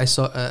because I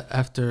saw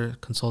after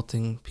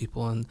consulting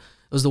people, and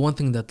it was the one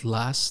thing that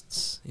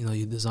lasts.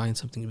 You design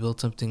something, you build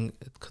something,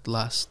 it could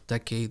last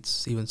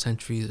decades, even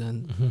centuries,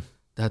 and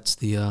that's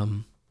the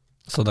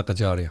Sadaqa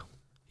Jariyah.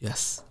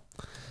 Yes.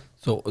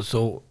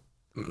 So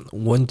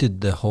when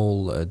did the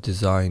whole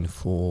design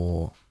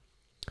for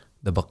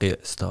the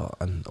Baqi' start,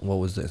 and what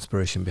was the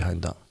inspiration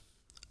behind that?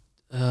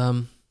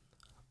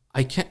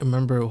 I can't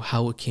remember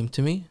how it came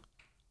to me.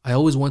 I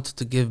always wanted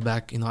to give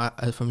back.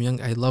 From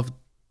young, I loved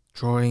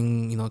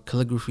drawing,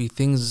 calligraphy,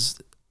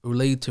 things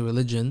related to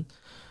religion.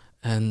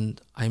 And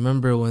I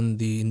remember when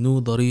the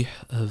new Darih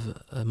of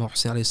Imam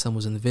Hussein alayhi salam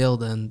was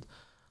unveiled, and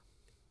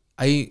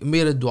I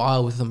made a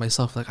dua with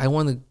myself, like I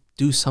want to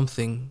do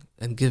something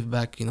and give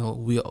back.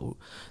 The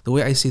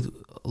way I see it,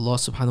 Allah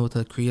subhanahu wa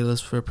ta'ala created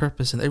us for a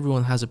purpose, and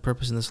everyone has a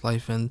purpose in this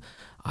life. And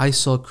I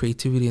saw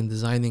creativity and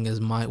designing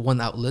as my one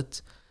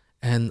outlet,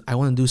 and I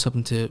want to do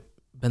something to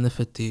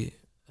benefit the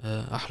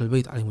Ahlul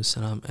Bayt alayhi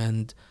salam.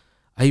 And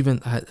I even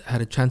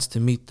had a chance to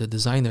meet the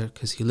designer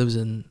because he lives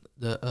in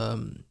the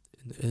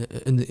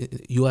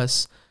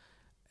US,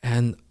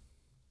 and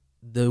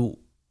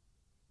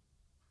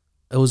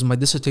it was my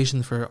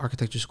dissertation for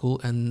architecture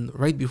school. And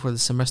right before the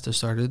semester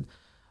started,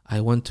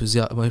 I went to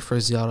my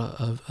first ziyarah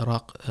of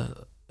Iraq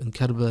in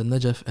Karbala and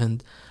Najaf,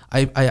 and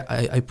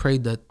I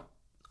prayed that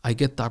I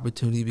get the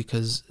opportunity,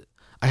 because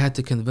I had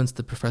to convince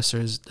the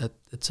professors that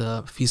it's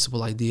a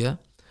feasible idea.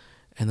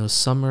 And it was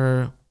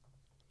summer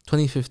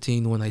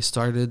 2015 when I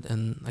started,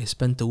 and I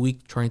spent a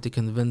week trying to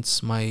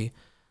convince my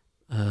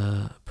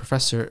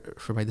professor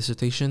for my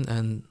dissertation,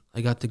 and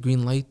I got the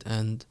green light,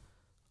 and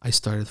I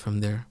started from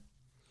there.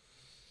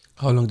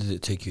 How long did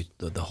it take you,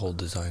 the whole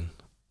design?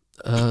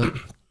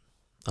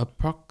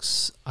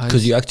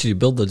 Because you actually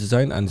built the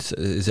design, and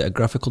is it a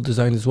graphical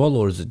design as well,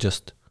 or is it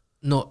just...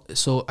 No,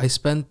 so I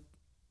spent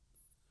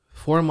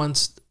 4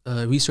 months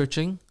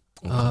researching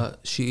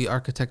Shi'i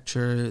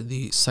architecture,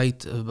 the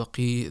site of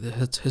Baqi, the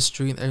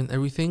history and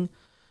everything.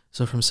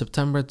 So from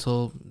September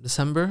till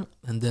December,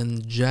 and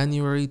then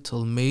January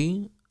till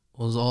May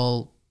was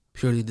all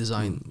purely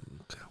design.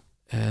 Okay.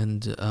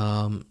 And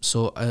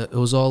it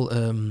was all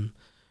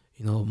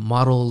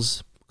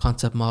models,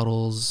 concept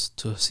models,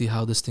 to see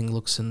how this thing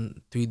looks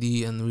in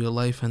 3D and real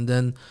life. And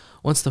then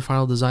once the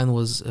final design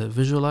was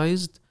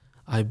visualized,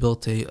 I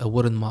built a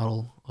wooden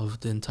model of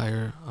the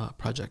entire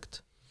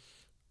project.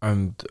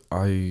 And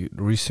I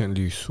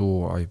recently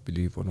saw, I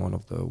believe, on one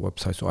of the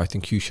websites, so I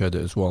think you shared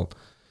it as well,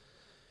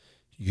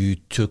 you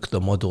took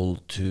the model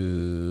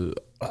to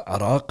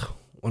Iraq.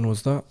 When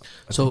was that?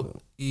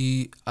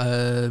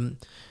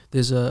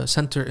 There's a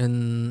center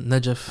in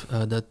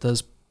Najaf that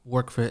does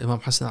work for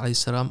Imam Hassan alayhi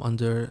salam,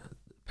 under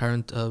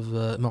parent of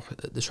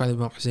the Shrine of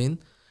Imam Hussein,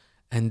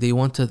 and they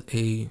wanted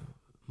a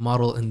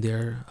model in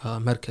their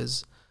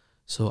markaz.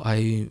 So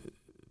I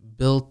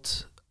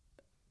built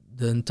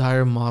the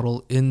entire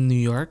model in New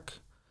York.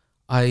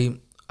 I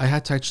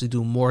had to actually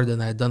do more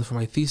than I had done for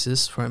my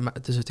thesis, for my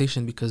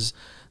dissertation, because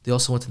they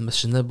also wanted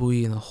Masjid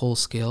Nabawi in a whole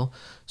scale.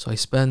 So I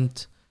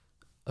spent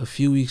a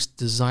few weeks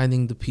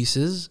designing the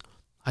pieces.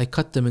 I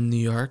cut them in New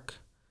York,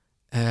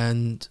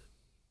 and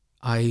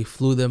I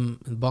flew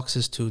them in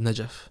boxes to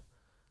Najaf.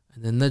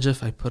 And then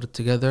Najaf, I put it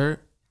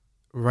together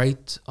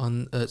right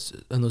on,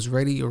 and was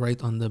ready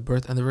right on the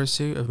birth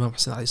anniversary of Imam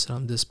Hussein alayhi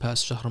salam, this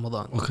past Shahr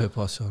Ramadan. Okay,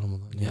 past Shahr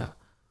Ramadan. Yeah.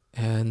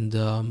 And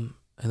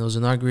it was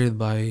inaugurated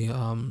by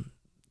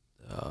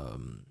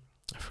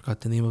I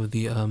forgot the name of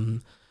the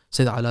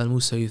Sayyid Ala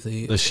al-Musawi,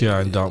 the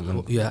Shia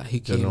endowment. Yeah, he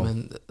came, general.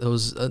 and it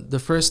was the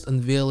first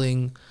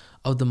unveiling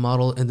of the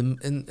model in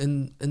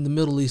the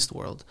Middle East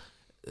world.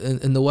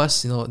 In the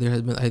West,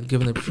 I had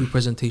given a few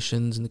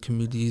presentations in the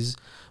communities,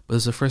 but it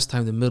was the first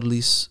time the Middle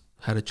East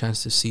had a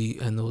chance to see,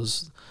 and there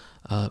was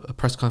a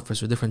press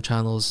conference with different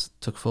channels,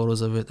 took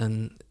photos of it,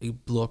 and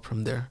it blew up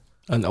from there.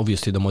 And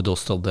obviously the model's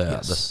still there.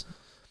 Yes.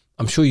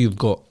 I'm sure you've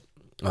got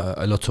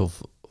a lot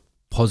of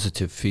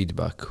positive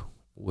feedback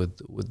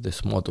with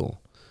this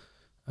model,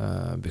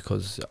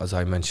 because as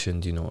I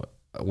mentioned,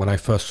 when I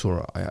first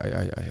saw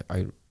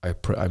it,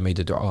 I made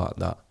a dua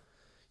that,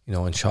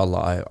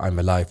 inshallah, I'm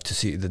alive to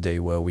see the day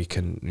where we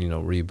can,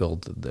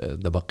 rebuild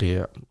the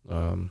Baqi',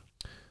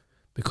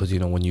 because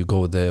when you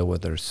go there,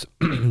 whether it's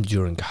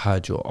during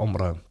Hajj or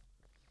Umrah,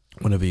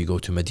 whenever you go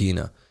to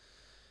Medina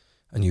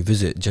and you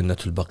visit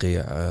Jannatul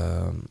Baqi',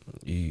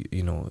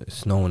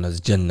 it's known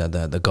as Jannah,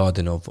 the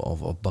garden of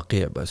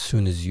Baqi'. But as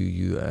soon as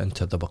you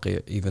enter the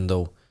Baqi', even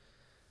though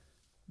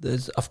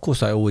of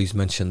course, I always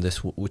mention this,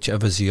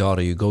 whichever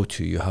ziyarah you go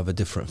to, you have a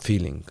different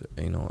feeling.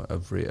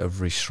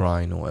 Every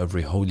shrine or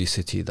every holy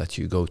city that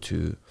you go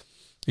to,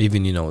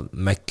 even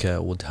Mecca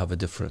would have a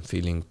different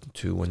feeling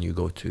to when you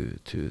go to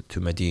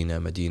Medina,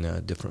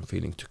 a different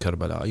feeling to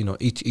Karbala.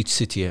 Each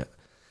city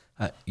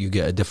you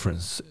get a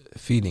different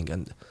feeling.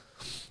 And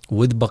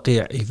with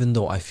Baqi', even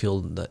though I feel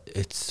that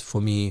it's,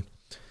 for me,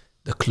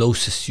 the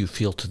closest you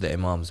feel to the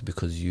Imams,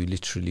 because you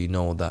literally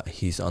know that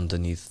he's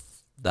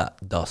underneath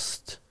that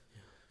dust,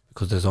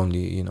 because there's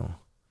only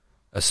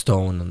a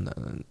stone,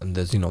 and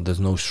there's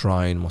no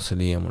shrine,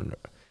 mausoleum.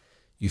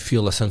 You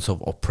feel a sense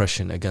of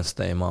oppression against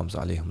the Imams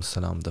alayhim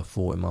salam, the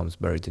 4 Imams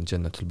buried in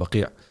Jannatul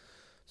Baqi'.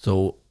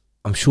 So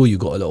I'm sure you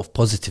got a lot of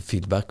positive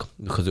feedback,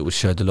 because it was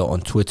shared a lot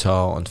on Twitter,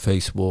 on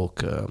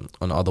Facebook,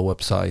 on other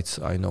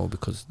websites. I know,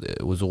 because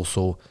it was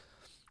also,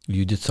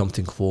 you did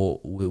something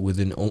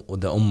within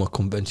the Ummah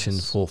convention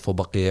for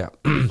Baqi'.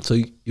 So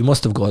you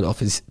must have got a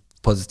lot of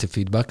positive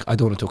feedback. I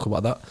don't want to talk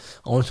about that.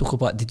 I want to talk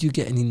about, did you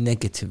get any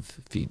negative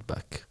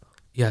feedback?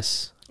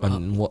 Yes.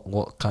 And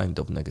what kind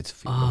of negative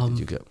feedback did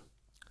you get?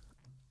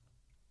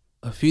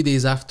 A few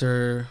days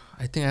after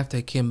I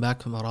came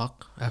back from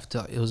Iraq,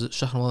 it was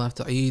Shahr Ramadan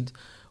after Eid,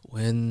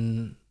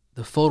 when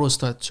the photos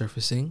started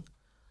surfacing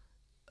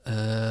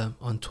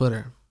on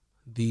Twitter.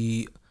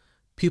 The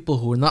people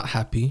who were not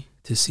happy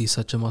to see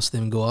such a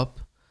Muslim go up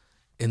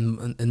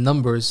in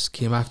numbers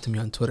came after me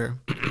on Twitter.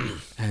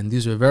 And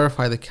these were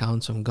verified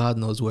accounts from God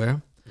knows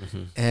where.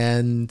 Mm-hmm.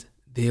 And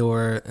they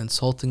were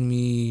insulting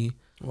me,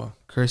 Wow.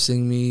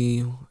 cursing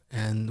me,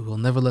 and we'll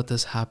never let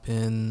this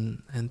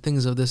happen, and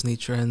things of this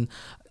nature. And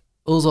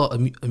it was all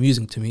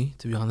amusing to me,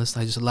 to be honest.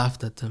 I just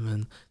laughed at them,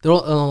 and they're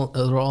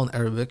all in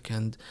Arabic.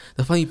 And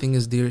the funny thing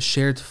is, they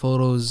shared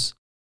photos,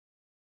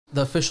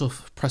 the official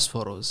press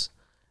photos,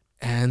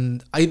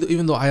 and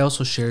even though I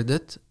also shared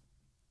it,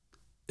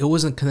 it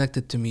wasn't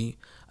connected to me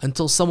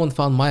until someone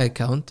found my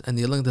account and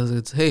they linked it.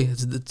 It's, hey,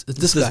 it's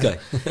this guy.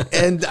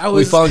 And I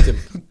was, we found him.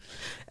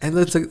 and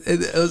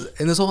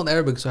it's all in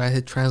Arabic, so I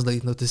had to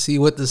translate, to see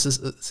what this is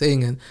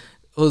saying, and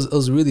it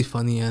was really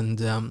funny. And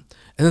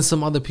then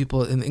some other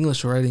people in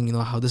English were writing,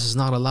 how this is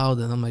not allowed,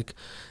 and I'm like,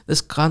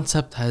 this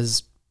concept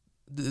has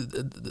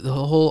the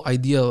whole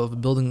idea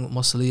of building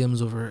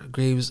mausoleums over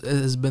graves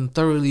has been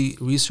thoroughly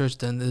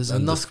researched and is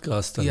enough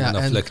discussed, and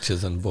enough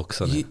lectures and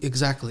books on it.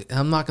 Exactly. And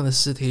I'm not gonna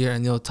sit here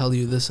and tell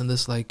you this and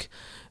this, like,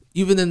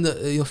 even in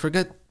the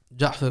forget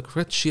Ja'far,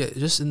 forget Shia,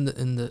 just in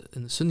the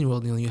Sunni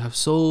world, you have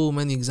so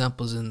many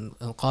examples in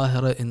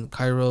Al-Qahira, in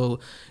Cairo,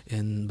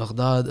 in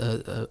Baghdad,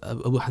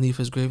 Abu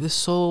Hanifa's grave. There's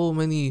so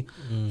many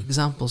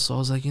examples. So I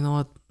was like, you know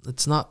what?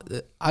 It's not.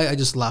 I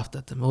just laughed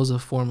at them. It was a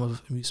form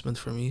of amusement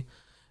for me.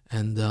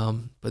 And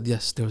but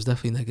yes, there was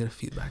definitely negative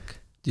feedback.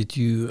 Did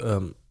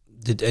you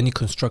did any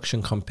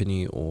construction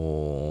company,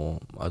 or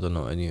I don't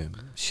know, any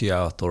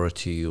Shia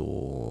authority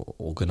or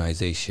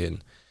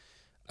organization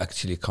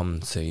actually come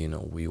and say,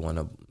 we want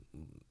to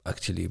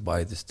actually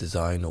buy this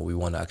design, or we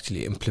want to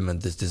actually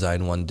implement this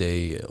design one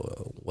day?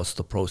 What's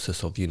the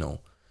process of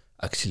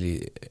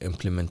actually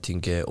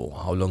implementing it, or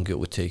how long it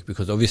would take?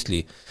 Because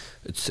obviously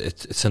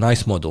it's a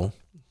nice model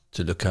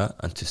to look at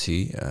and to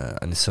see,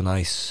 and it's a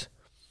nice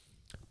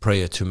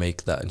prayer to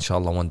make that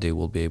inshallah one day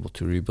we'll be able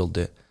to rebuild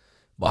it.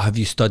 But have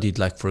you studied,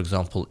 like, for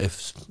example,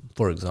 if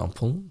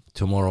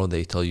tomorrow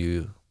they tell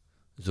you,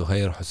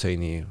 Zuhair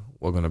Husseini,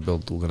 we're going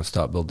to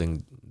start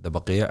building the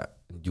Baqi',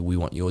 we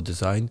want your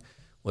design,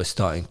 we're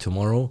starting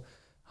tomorrow,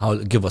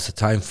 give us a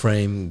time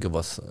frame, give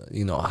us,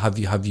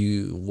 have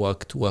you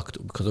worked,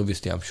 because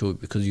obviously I'm sure,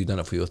 because you've done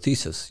it for your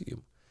thesis,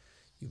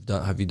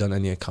 have you done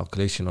any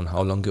calculation on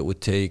how long it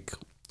would take?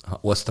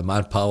 What's the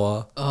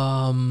manpower?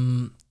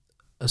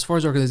 As far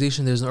as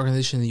organization, there's an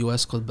organization in the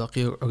US called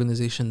Baqi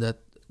organization that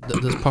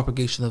does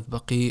propagation of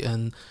Baqi,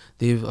 and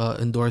they've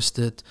endorsed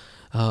it.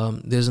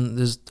 There's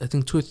I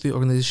think 2 or 3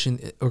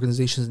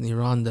 organizations in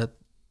Iran that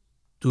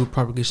do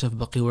propagation of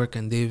Baqi work,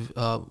 and they've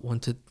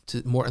wanted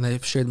to more, and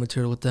I've shared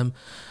material with them.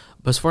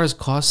 But as far as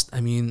cost,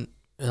 I mean,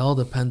 it all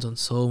depends on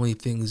so many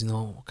things.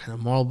 What kind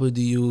of marble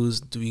do you use?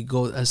 Do we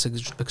go as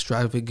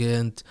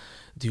extravagant?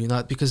 Do you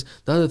not? Because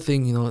the other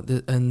thing,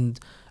 and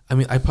I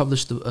mean, I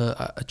published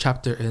a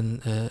chapter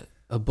in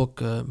a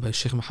book by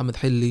Sheikh Muhammad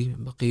Hilli,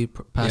 Baqi,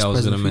 past, I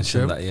was going present, to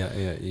mention future.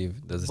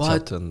 that. There's a But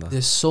chapter in that.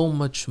 there's so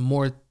much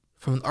more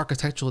from an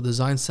architectural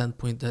design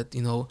standpoint that,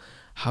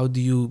 how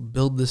do you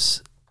build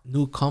this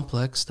new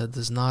complex that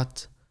does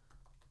not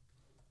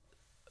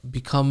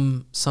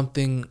become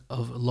something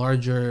of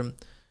larger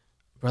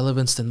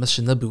relevance than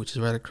Masjid Nabi, which is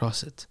right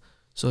across it.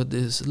 So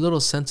there's little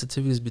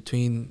sensitivities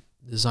between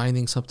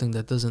designing something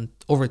that doesn't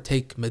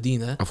overtake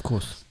Medina. Of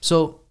course.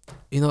 So,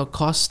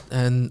 cost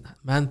and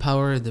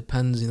manpower, it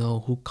depends,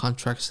 who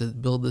contracts to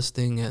build this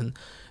thing. And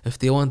if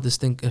they want this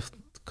thing, if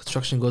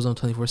construction goes on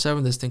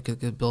 24/7, this thing could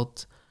get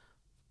built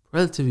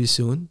relatively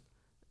soon.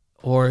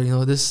 Or,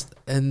 this,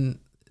 and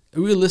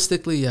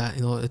realistically,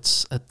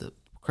 it's at the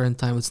current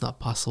time, it's not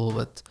possible.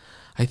 But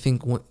I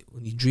think when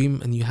you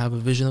dream and you have a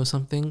vision of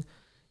something,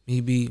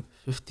 maybe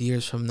 50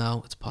 years from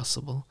now, it's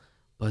possible.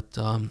 But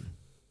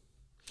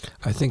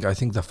I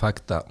think the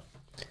fact that,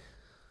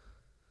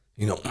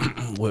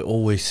 we're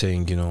always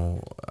saying,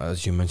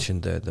 as you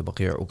mentioned, the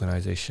Baqi'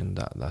 organization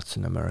that's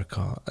in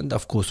America, and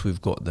of course we've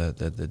got the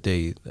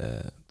day,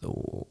 the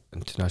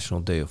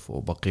International Day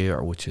for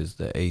Baqi', which is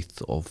the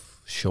 8th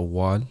of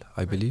Shawwal,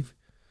 I believe.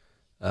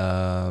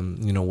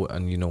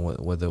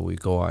 Whether we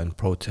go out in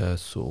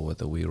protests or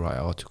whether we write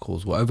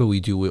articles, whatever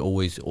we do, we're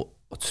always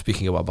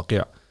speaking about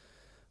Baqi'.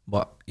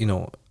 But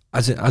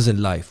as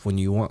in life, when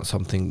you want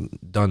something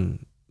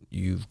done,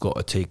 you've got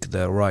to take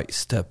the right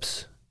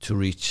steps to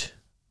reach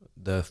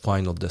the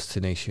final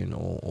destination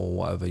or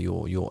whatever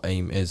your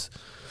aim is.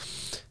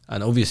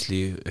 And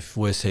obviously, if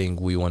we're saying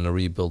we want to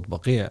rebuild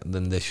Baqi',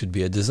 then there should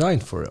be a design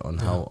for it on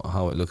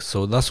how it looks.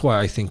 So that's why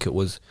I think it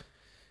was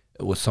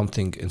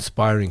something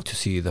inspiring to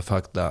see the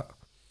fact that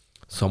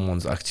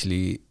someone's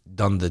actually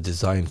done the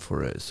design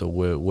for it. So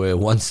we're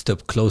one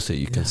step closer,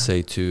 you can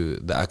say, to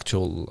the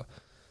actual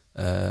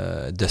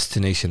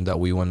destination that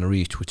we want to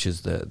reach, which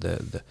is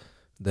the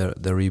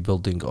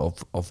rebuilding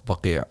of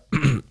Baqi'.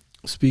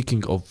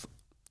 Speaking of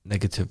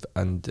negative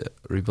and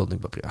rebuilding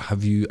Baqi',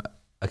 have you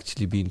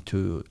actually been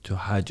to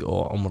Hajj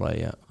or Umrah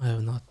yet? I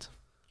have not.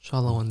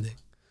 Inshallah, one day.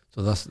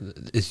 So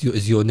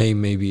is your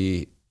name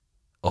maybe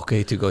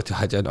okay to go to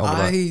Hajj and Umrah?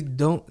 I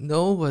don't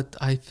know, but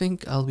I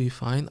think I'll be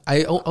fine.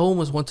 I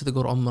almost wanted to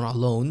go to Umrah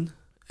alone,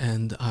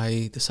 and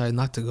I decided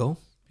not to go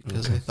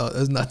because I thought it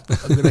was not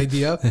a good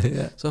idea.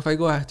 Yeah. So if I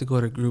go, I have to go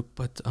to a group.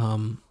 But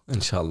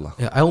Inshallah.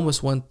 yeah, I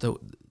almost went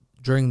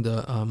during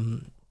the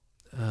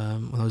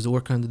when I was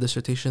working on the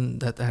dissertation,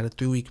 that I had a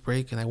 3-week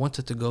break, and I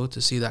wanted to go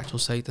to see the actual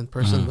site in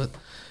person, but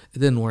it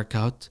didn't work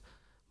out.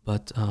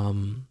 But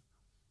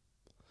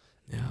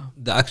yeah,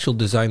 The actual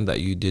design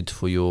that you did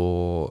for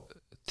your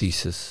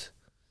thesis,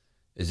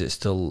 is it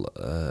still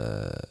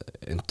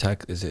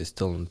intact? Is it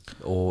still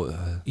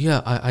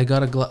yeah, I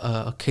got a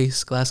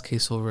glass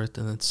case over it,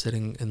 and it's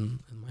sitting in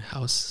my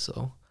house.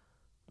 So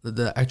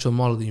the actual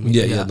model, you mean?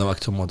 Yeah, the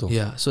actual model.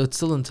 Yeah, so it's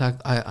still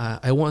intact.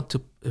 I want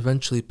to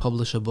eventually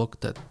publish a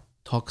book that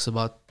talks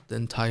about the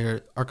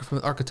entire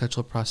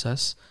architectural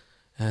process,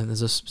 and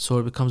so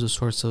it becomes a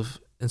source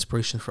of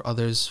inspiration for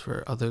others,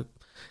 for other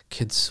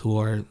kids who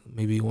are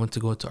maybe want to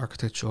go to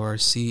architecture or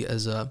see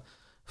as a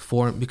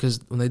form. Because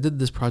when I did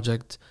this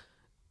project,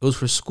 it was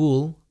for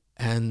school,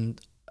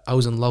 and I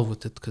was in love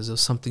with it because it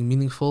was something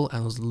meaningful,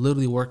 and I was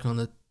literally working on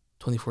it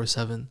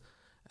 24/7.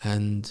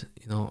 And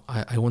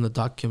I want to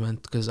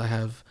document, because I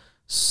have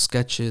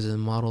sketches and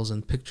models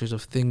and pictures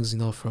of things,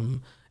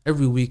 from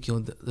every week.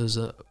 There's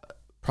a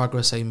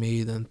progress I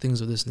made and things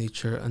of this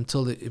nature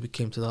until it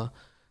became to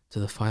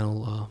the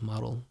final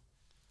model.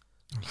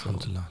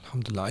 Alhamdulillah,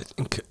 alhamdulillah.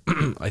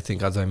 I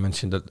think as I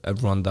mentioned, that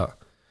everyone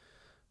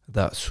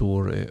that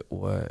saw it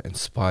were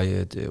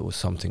inspired. It was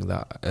something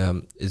that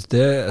is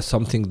there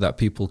something that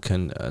people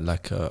can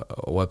like a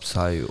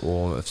website,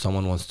 or if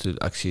someone wants to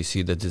actually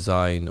see the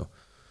design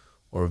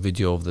or a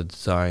video of the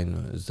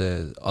design, is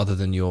there, other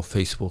than your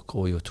Facebook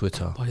or your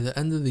Twitter? By the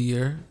end of the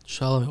year,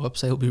 inshallah, my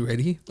website will be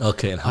ready.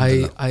 Okay,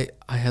 alhamdulillah.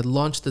 I had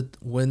launched it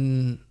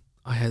when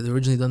I had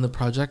originally done the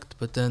project,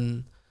 but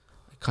then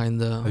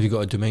kind of... Have you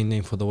got a domain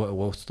name for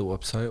what's the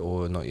website,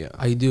 or not yet?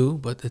 I do,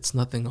 but it's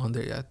nothing on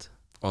there yet.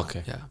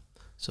 Okay. Yeah.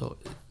 So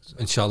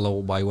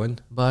inshallah, by when?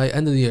 By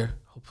end of the year,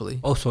 hopefully.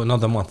 Oh, so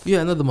another month.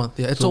 Yeah, another month.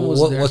 Yeah, it's so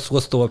almost there.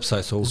 What's the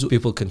website so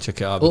people can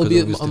check it out? It'll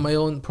be on my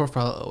own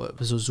profile,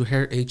 so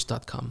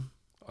zuhairh.com.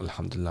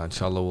 Alhamdulillah,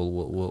 inshallah,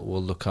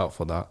 we'll look out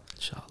for that.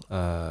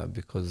 Inshallah.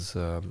 Because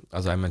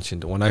as I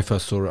mentioned, when I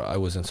first saw it, I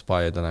was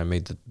inspired, and I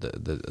made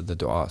the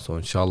dua. So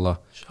inshallah,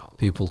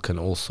 people can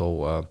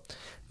also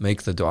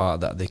make the dua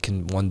that they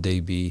can one day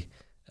be,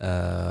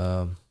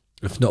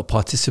 if not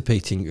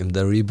participating in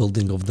the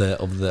rebuilding of the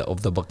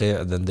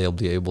Baqi', then they'll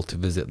be able to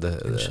visit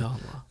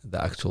the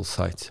actual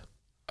site.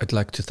 I'd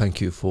like to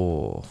thank you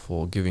for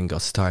giving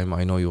us time.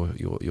 I know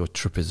your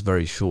trip is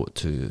very short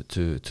to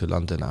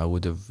London. I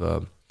would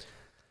have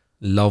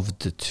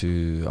loved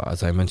to,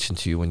 as I mentioned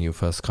to you when you were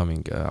first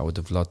coming, I would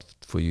have loved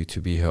for you to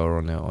be here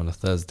on a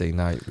Thursday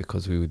night,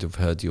 because we would have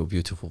heard your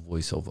beautiful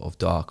voice of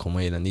Dua,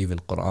 Kumail, and even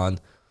Quran.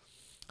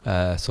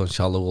 So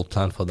inshallah, we'll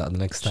plan for that the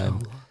next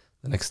time.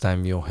 The next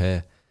time you're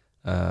here.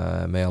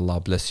 May Allah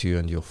bless you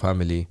and your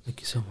family.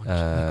 Thank you so much.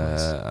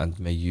 And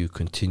may you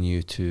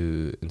continue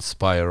to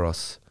inspire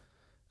us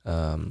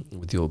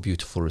with your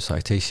beautiful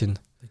recitation.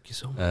 Thank you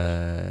so much.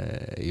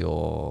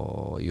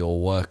 Your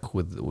work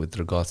with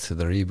regards to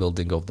the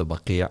rebuilding of the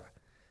Baqi'.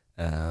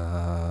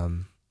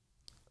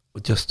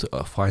 Just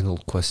a final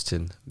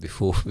question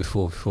before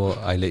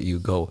I let you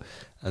go,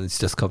 and it's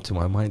just come to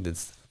my mind.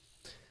 It's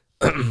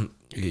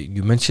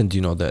you mentioned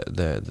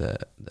the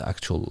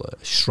actual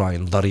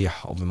shrine Darih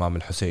of Imam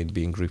al-Hussein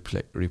being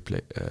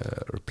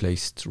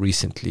replaced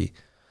recently.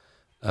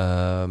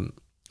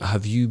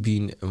 Have you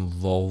been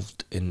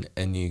involved in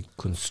any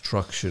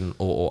construction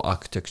or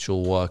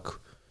architectural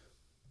work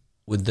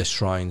with the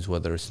shrines,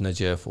 whether it's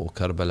Najaf or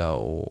Karbala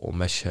or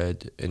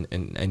Mashhad, in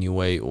any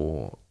way,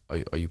 or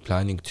are you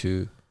planning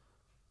to?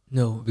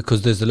 No.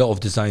 Because there's a lot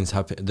of designs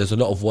happening. There's a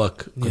lot of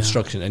work,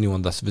 construction.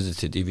 Anyone that's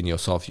visited, even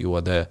yourself, you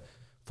were there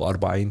for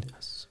Arba'in.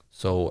 Yes.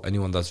 So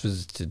anyone that's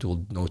visited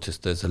will notice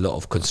there's a lot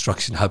of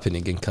construction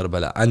happening in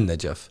Karbala and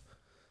Najaf.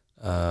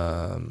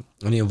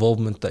 Any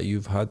involvement that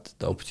you've had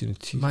the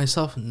opportunity?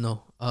 Myself,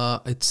 no.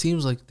 It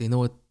seems like they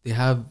know it. They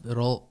have it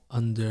all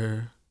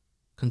under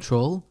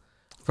control.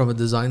 From a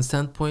design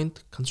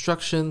standpoint,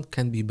 construction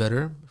can be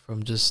better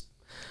from just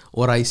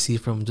what I see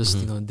from just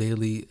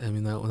daily. I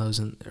mean, when I was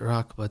in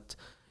Iraq, but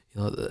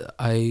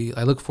I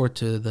look forward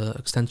to the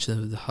extension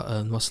of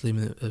the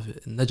Muslim of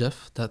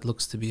Najaf. That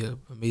looks to be an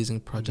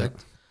amazing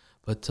project.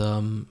 But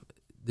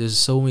there's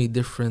so many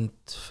different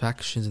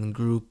factions and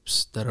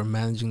groups that are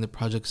managing the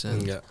projects,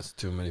 and it's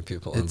too many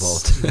people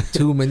involved.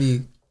 Too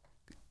many,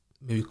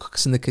 maybe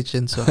cooks in the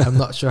kitchen. So I'm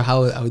not sure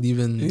how I would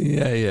even.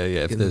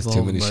 If there's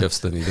too many chefs,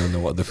 then you don't know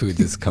what the food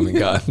is coming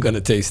out. I'm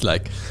gonna taste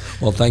like.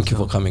 Well, thank you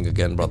for coming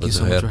again, brother Zuhair,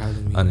 so much for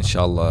having me. And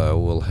inshallah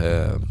we'll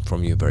hear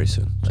from you very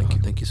soon. Thank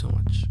you. Thank you so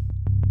much.